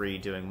turn 3,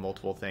 doing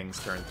multiple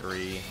things turn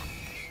 3,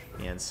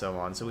 and so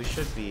on. So we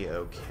should be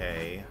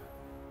okay.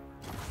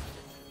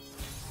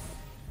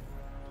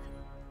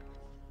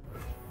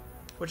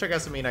 Which I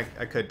guess, I mean, I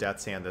could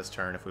Death's Hand this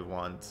turn if we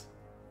want.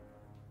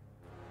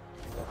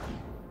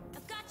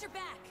 I've got your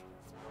back.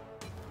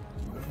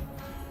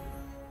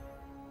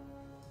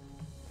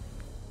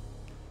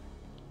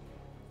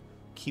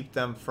 Keep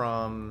them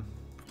from...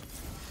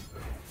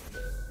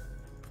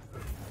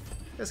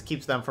 I guess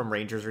keeps them from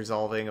Rangers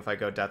resolving if I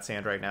go Death's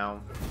Hand right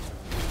now.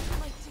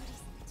 My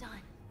duty's done.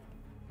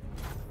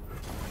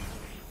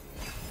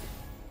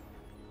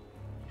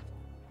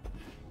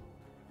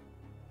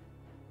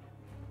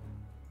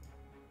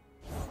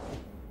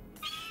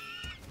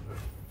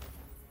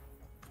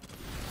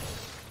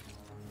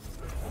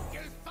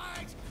 You'll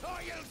fight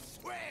or you'll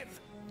swim.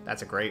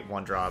 That's a great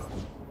 1-drop.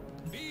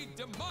 Be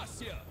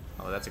Demacia.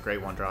 Oh, that's a great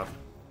 1-drop.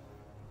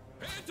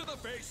 Hand to the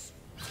face.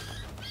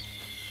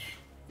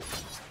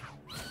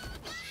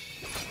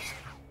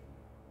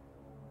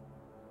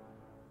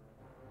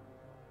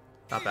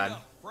 Not bad.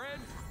 Enough,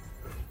 friend.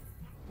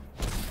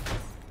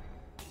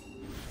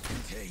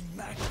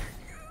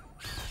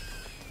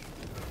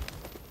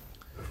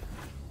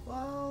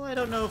 Well, I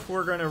don't know if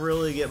we're going to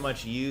really get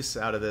much use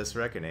out of this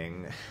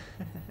Reckoning.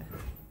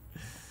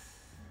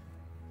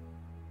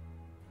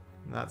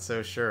 Not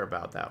so sure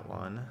about that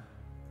one.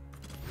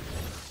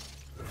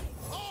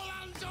 All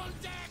hands on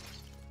deck.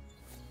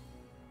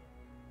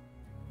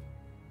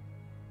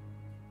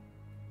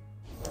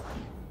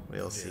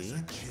 We'll There's see.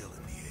 a chill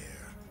in the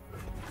air.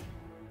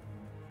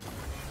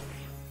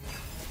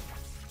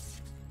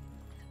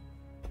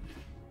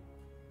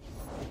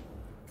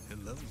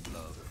 Hello,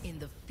 love. In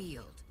the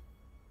field,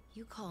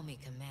 you call me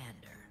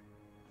commander.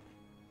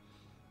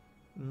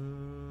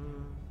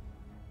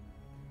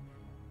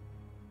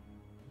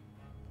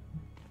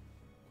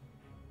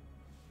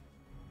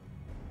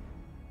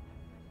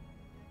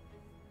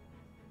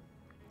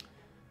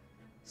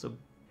 So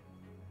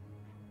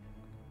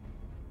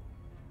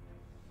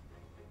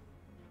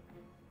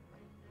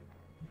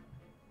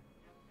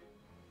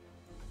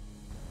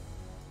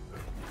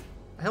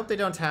I hope they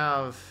don't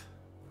have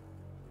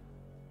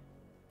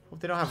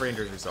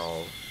Rangers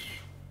Resolve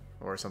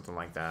or something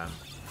like that.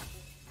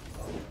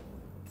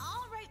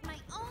 I'll write my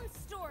own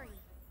story.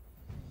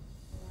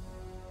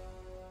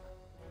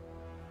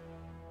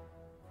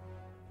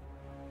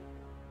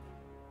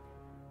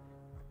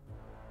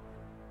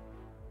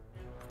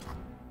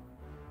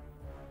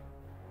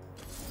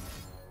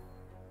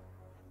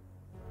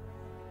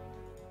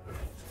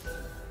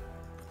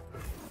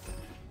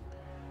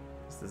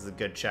 This is a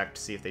good check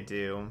to see if they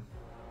do.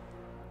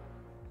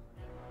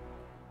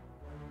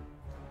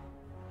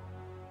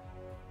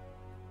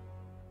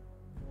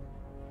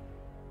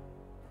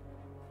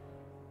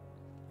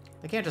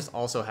 They can't just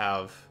also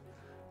have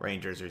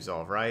Rangers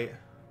Resolve, right?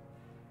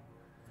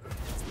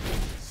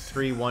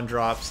 3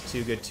 1-drops,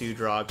 2 good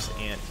 2-drops,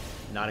 and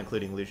not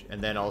including Lucian, and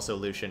then also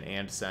Lucian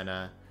and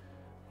Senna,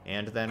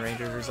 and then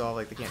Rangers Resolve.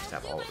 Like, they can't just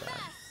have all of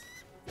that.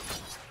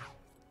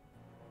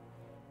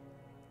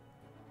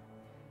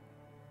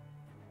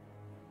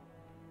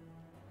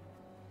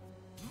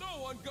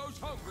 No one goes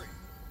hungry.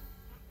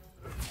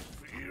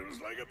 Feels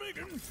like a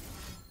bacon.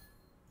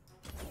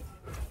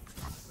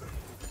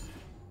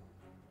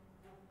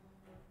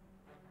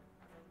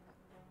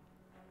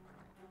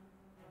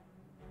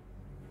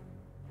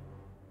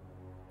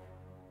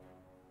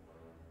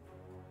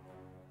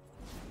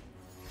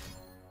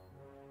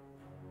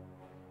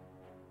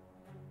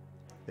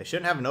 They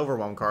shouldn't have an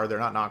Overwhelm card. They're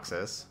not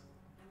Noxus.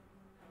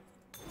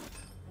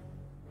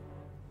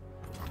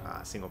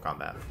 Single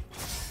combat.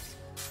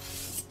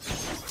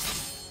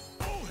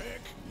 Oh heck!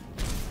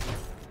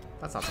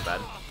 That's not so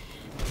bad.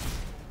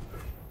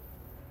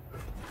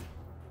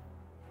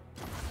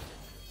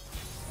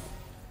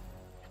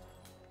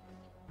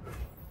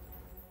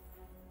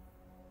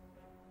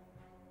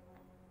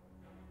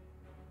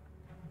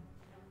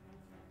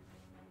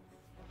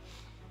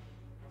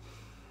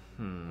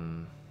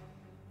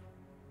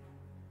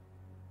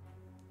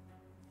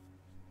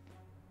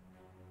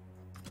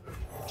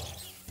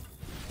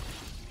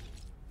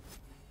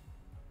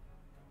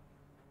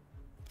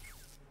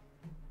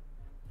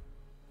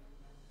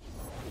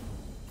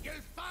 You'll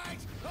fight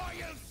or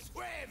you'll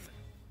swim.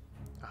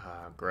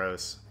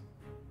 Gross.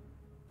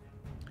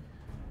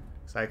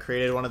 So I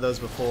created one of those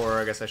before.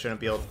 I guess I shouldn't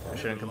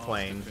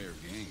complain. Lost a fair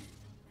game,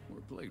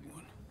 or played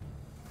one.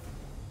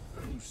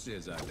 Who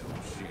says I don't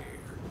share?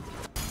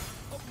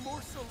 A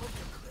morsel of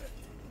your credit.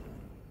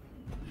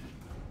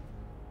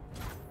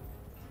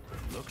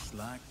 Looks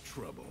like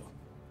trouble.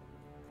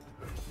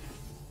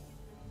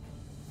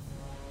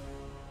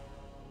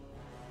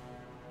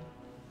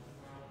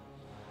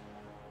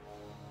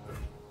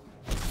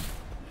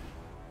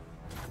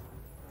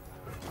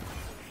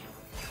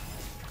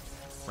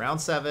 Round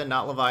 7,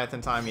 not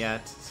Leviathan time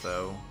yet,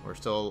 so we're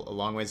still a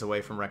long ways away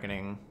from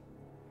Reckoning.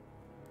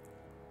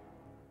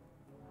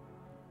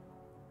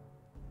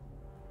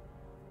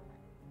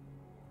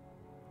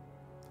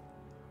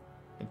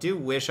 I do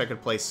wish I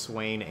could play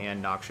Swain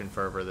and Noxian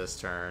Fervor this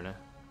turn.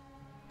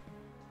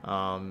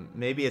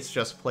 Maybe it's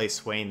just play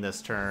Swain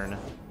this turn.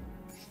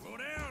 Slow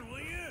down, will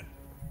you?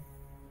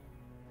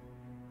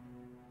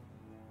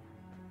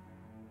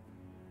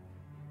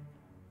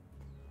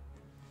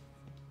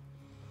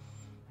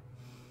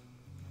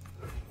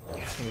 I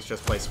think it's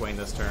just play Swain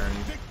this turn.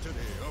 Victory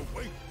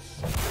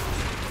awaits.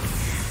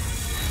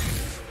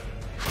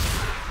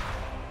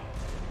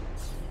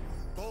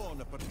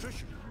 Born a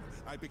patrician,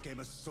 I became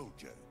a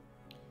soldier.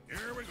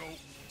 Here we go.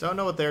 Don't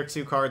know what their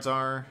 2 cards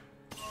are.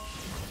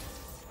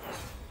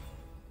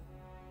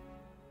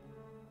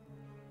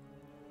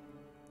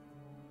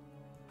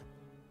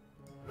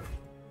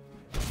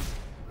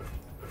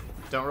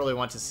 Don't really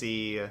want to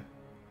see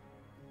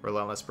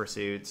Relentless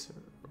Pursuit.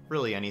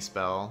 Really any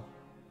spell.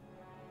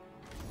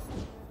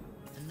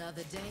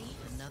 Another day,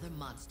 another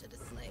monster to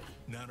slay.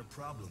 Not a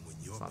problem when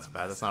you're That's not so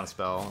bad. That's not a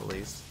spell, at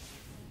least.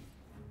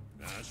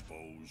 I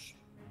suppose.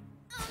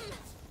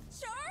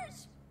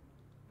 Charge!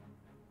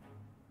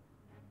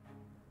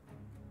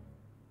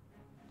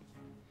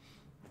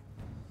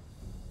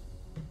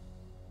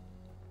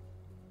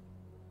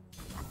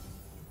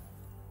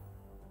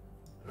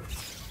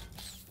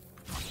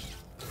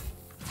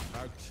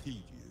 How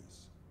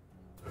tedious.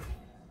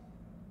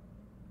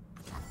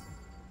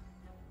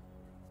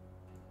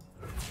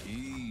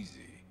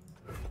 Easy.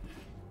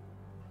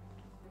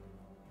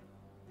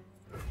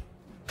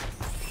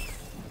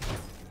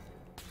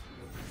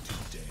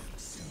 Damn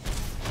soon.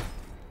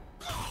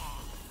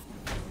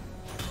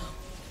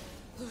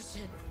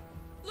 Lucian!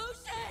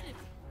 Lucian!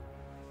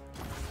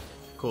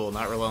 Cool,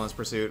 not Relentless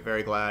Pursuit.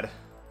 Very glad.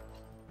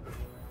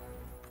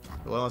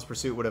 Relentless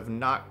Pursuit would have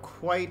not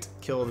quite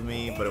killed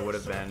me, but it would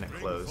have been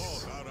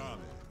close.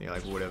 You know,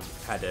 like, would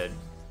have had to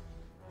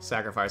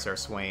sacrifice our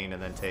Swain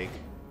and then take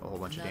a whole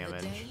bunch of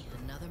Another damage. day,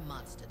 another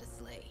monster to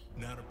slay.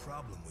 Not a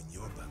problem when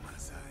you're by my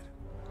side.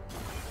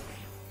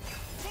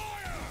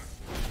 Fire!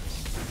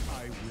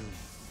 I will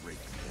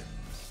break them.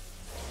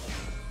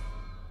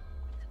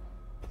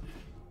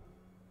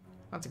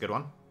 That's a good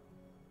one.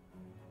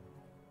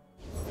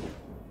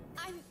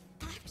 I'm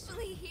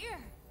actually here.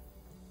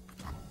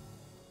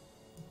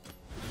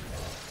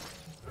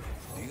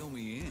 Deal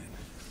me in.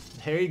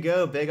 There you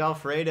go, Big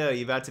Alfredo.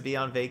 You about to be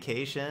on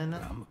vacation?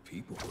 I'm a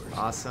people person.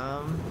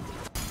 Awesome.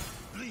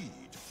 Bleed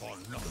for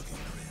nothing.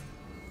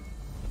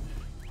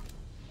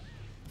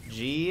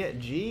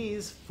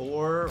 GG's,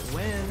 4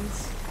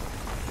 wins.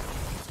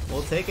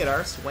 We'll take it.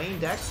 Our Swain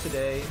decks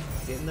today,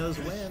 getting those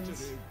wins.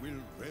 Yesterday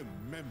will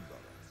remember.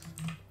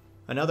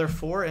 Another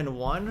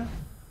 4-1.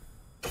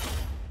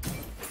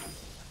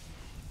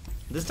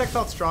 This deck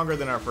felt stronger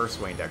than our first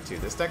Swain deck too.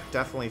 This deck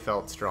definitely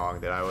felt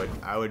strong. That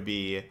I would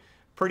be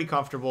pretty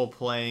comfortable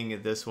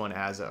playing this one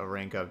as a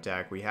rank up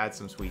deck. We had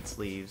some sweet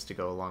sleeves to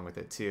go along with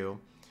it too.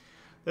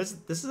 This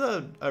is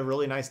a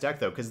really nice deck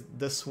though, because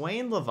the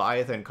Swain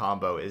Leviathan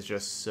combo is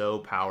just so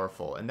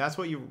powerful, and that's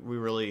what we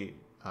really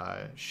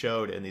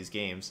showed in these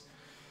games.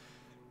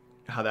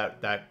 How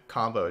that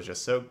combo is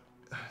just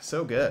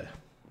so good.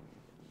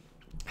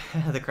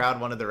 The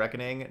crowd wanted the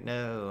Reckoning.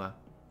 No.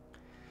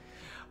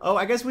 Oh,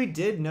 I guess we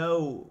did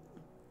know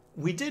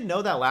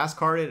that last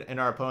card in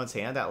our opponent's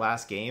hand, that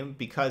last game,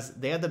 because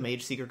they had the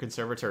Mage Seeker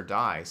Conservator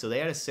die, so they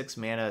had a 6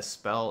 mana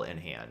spell in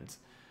hand.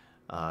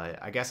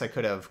 I guess I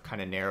could have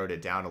kind of narrowed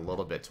it down a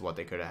little bit to what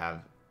they could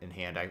have in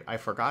hand. I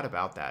forgot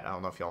about that. I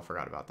don't know if y'all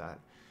forgot about that.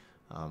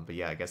 But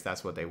yeah, I guess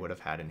that's what they would have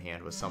had in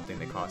hand, was something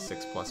that cost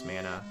 6+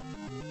 mana.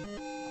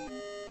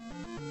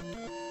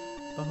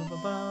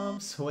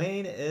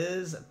 Swain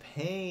is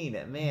pain.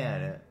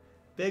 Man,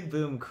 Big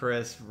Boom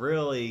Chris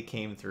really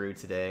came through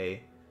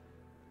today.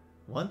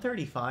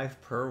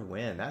 135 per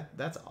win.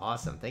 That's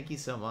awesome. Thank you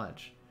so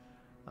much.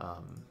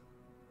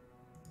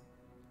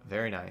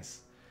 Very nice.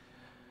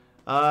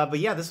 But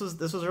yeah, this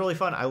was really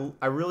fun.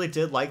 I really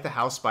did like the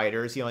house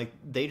spiders. You know, like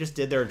they just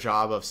did their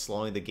job of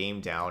slowing the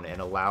game down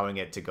and allowing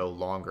it to go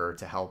longer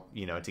to help,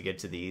 you know, to get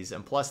to these.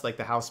 And plus, like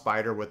the house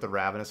spider with the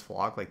ravenous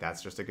flock, like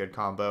that's just a good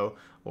combo.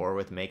 Or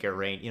with make it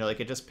rain, you know, like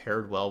it just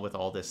paired well with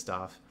all this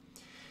stuff.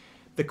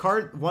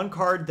 One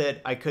card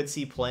that I could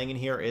see playing in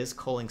here is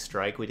Culling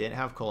Strike. We didn't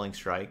have Culling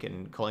Strike,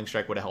 and Culling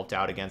Strike would have helped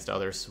out against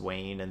other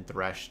Swain and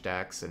Thresh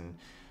decks and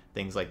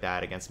things like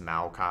that against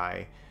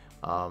Maokai.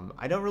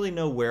 I don't really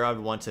know where I'd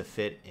want to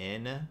fit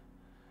in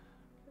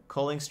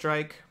Culling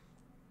Strike.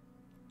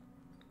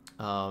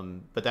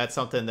 But that's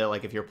something that,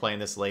 like, if you're playing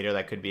this later,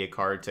 that could be a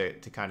card to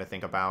kind of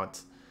think about.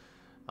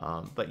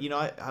 But, you know,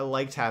 I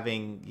liked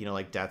having, you know,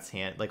 like Death's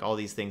Hand, like all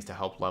these things to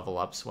help level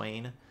up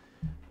Swain.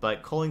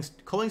 But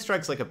Culling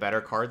Strike's like a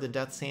better card than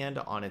Death's Hand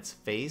on its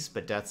face,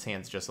 but Death's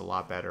Hand's just a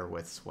lot better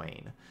with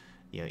Swain.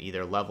 You know,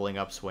 either leveling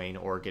up Swain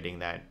or getting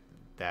that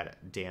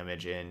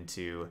damage in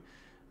to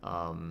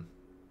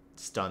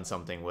stun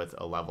something with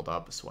a leveled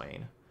up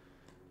Swain.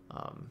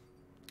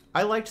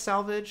 I liked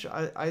salvage.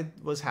 I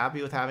was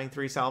happy with having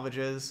 3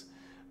 salvages,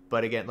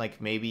 but again,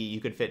 like maybe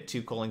you could fit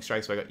 2 Culling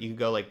Strikes. So you could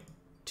go like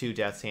 2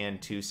 Death's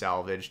Hand, 2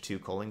 salvage, 2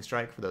 Culling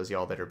Strike for those of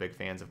y'all that are big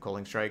fans of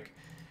Culling Strike,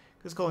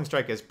 because Culling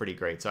Strike is pretty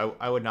great. So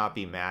I would not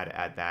be mad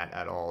at that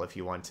at all if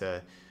you want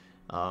to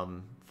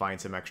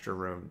find some extra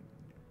room.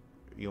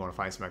 You want to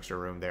find some extra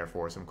room there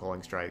for some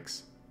Culling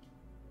Strikes.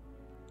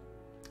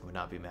 I would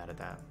not be mad at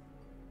that.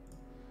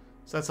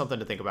 So that's something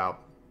to think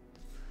about.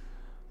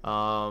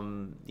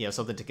 You know,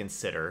 something to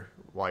consider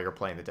while you're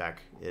playing the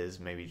deck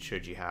is maybe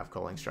should you have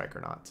Culling Strike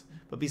or not.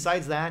 But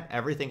besides that,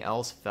 everything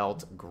else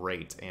felt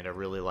great, and I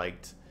really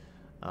liked,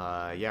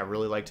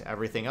 really liked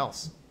everything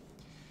else.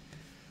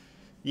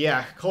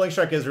 Yeah, Culling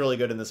Strike is really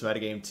good in this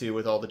metagame too,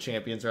 with all the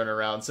champions running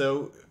around.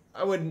 So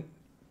I wouldn't,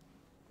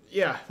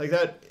 yeah, like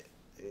that.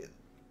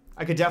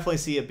 I could definitely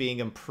see it being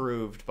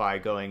improved by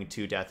going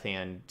to Death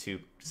Hand, to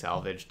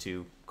salvage,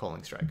 to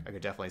Culling Strike. I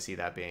could definitely see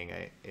that being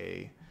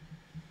a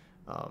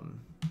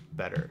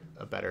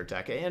better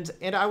deck.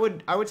 And I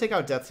would take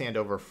out Death's Hand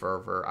over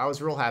Fervor. I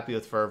was real happy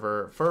with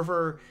Fervor.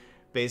 Fervor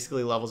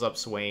basically levels up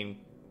Swain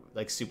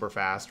like super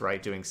fast,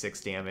 right, doing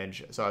 6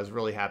 damage. So I was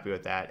really happy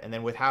with that. And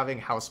then with having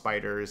House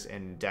Spiders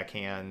and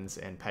Deckhands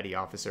and Petty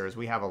Officers,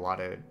 we have a lot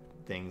of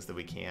things that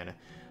we can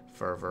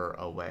Fervor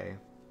away.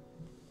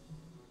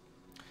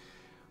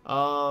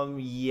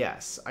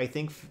 Yes, I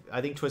think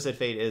Twisted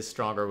Fate is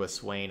stronger with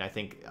Swain. I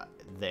think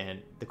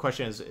then the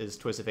question is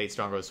Twisted Fate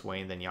stronger with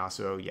Swain than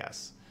Yasuo?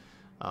 Yes.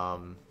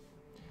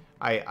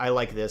 I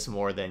like this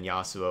more than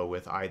Yasuo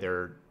with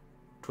either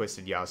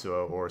Twisted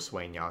Yasuo or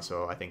Swain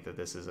Yasuo. I think that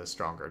this is a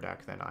stronger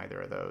deck than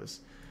either of those.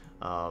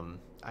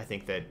 I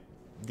think that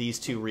these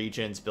 2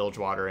 regions,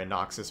 Bilgewater and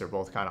Noxus, are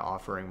both kind of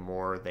offering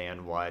more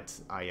than what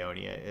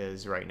Ionia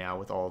is right now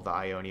with all the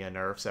Ionia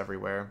nerfs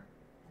everywhere.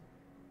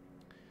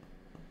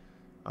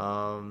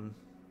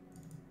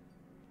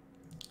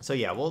 So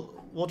yeah,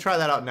 we'll try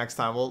that out next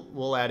time.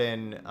 We'll add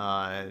in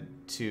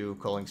 2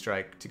 Culling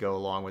Strike to go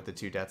along with the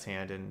 2 Death's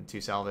Hand and 2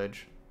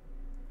 salvage.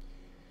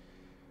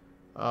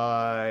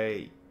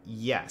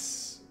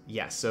 Yes.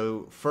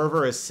 So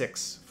Fervor is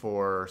 6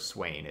 for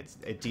Swain.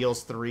 It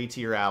deals 3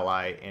 to your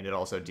ally, and it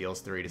also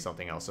deals 3 to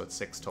something else. So it's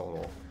 6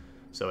 total.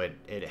 So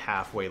it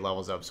halfway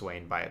levels up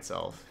Swain by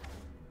itself.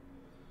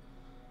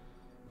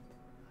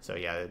 So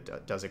yeah,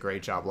 it does a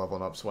great job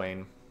leveling up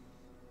Swain.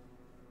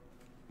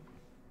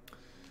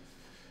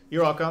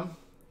 You're welcome.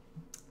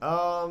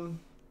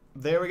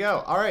 There we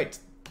go. All right.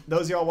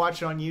 Those of y'all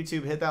watching on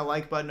YouTube, hit that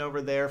like button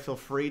over there. Feel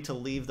free to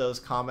leave those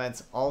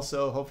comments.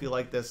 Also, hope you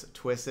like this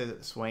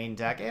Twisted Swain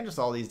deck and just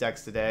all these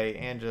decks today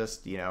and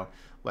just, you know,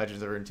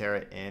 Legends of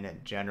Runeterra in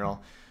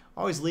general.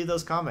 Always leave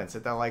those comments.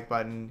 Hit that like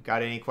button.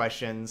 Got any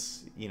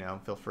questions, you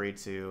know, feel free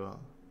to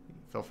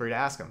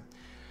ask them.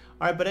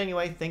 All right, but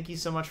anyway, thank you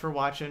so much for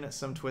watching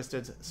some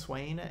Twisted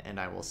Swain, and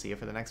I will see you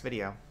for the next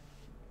video.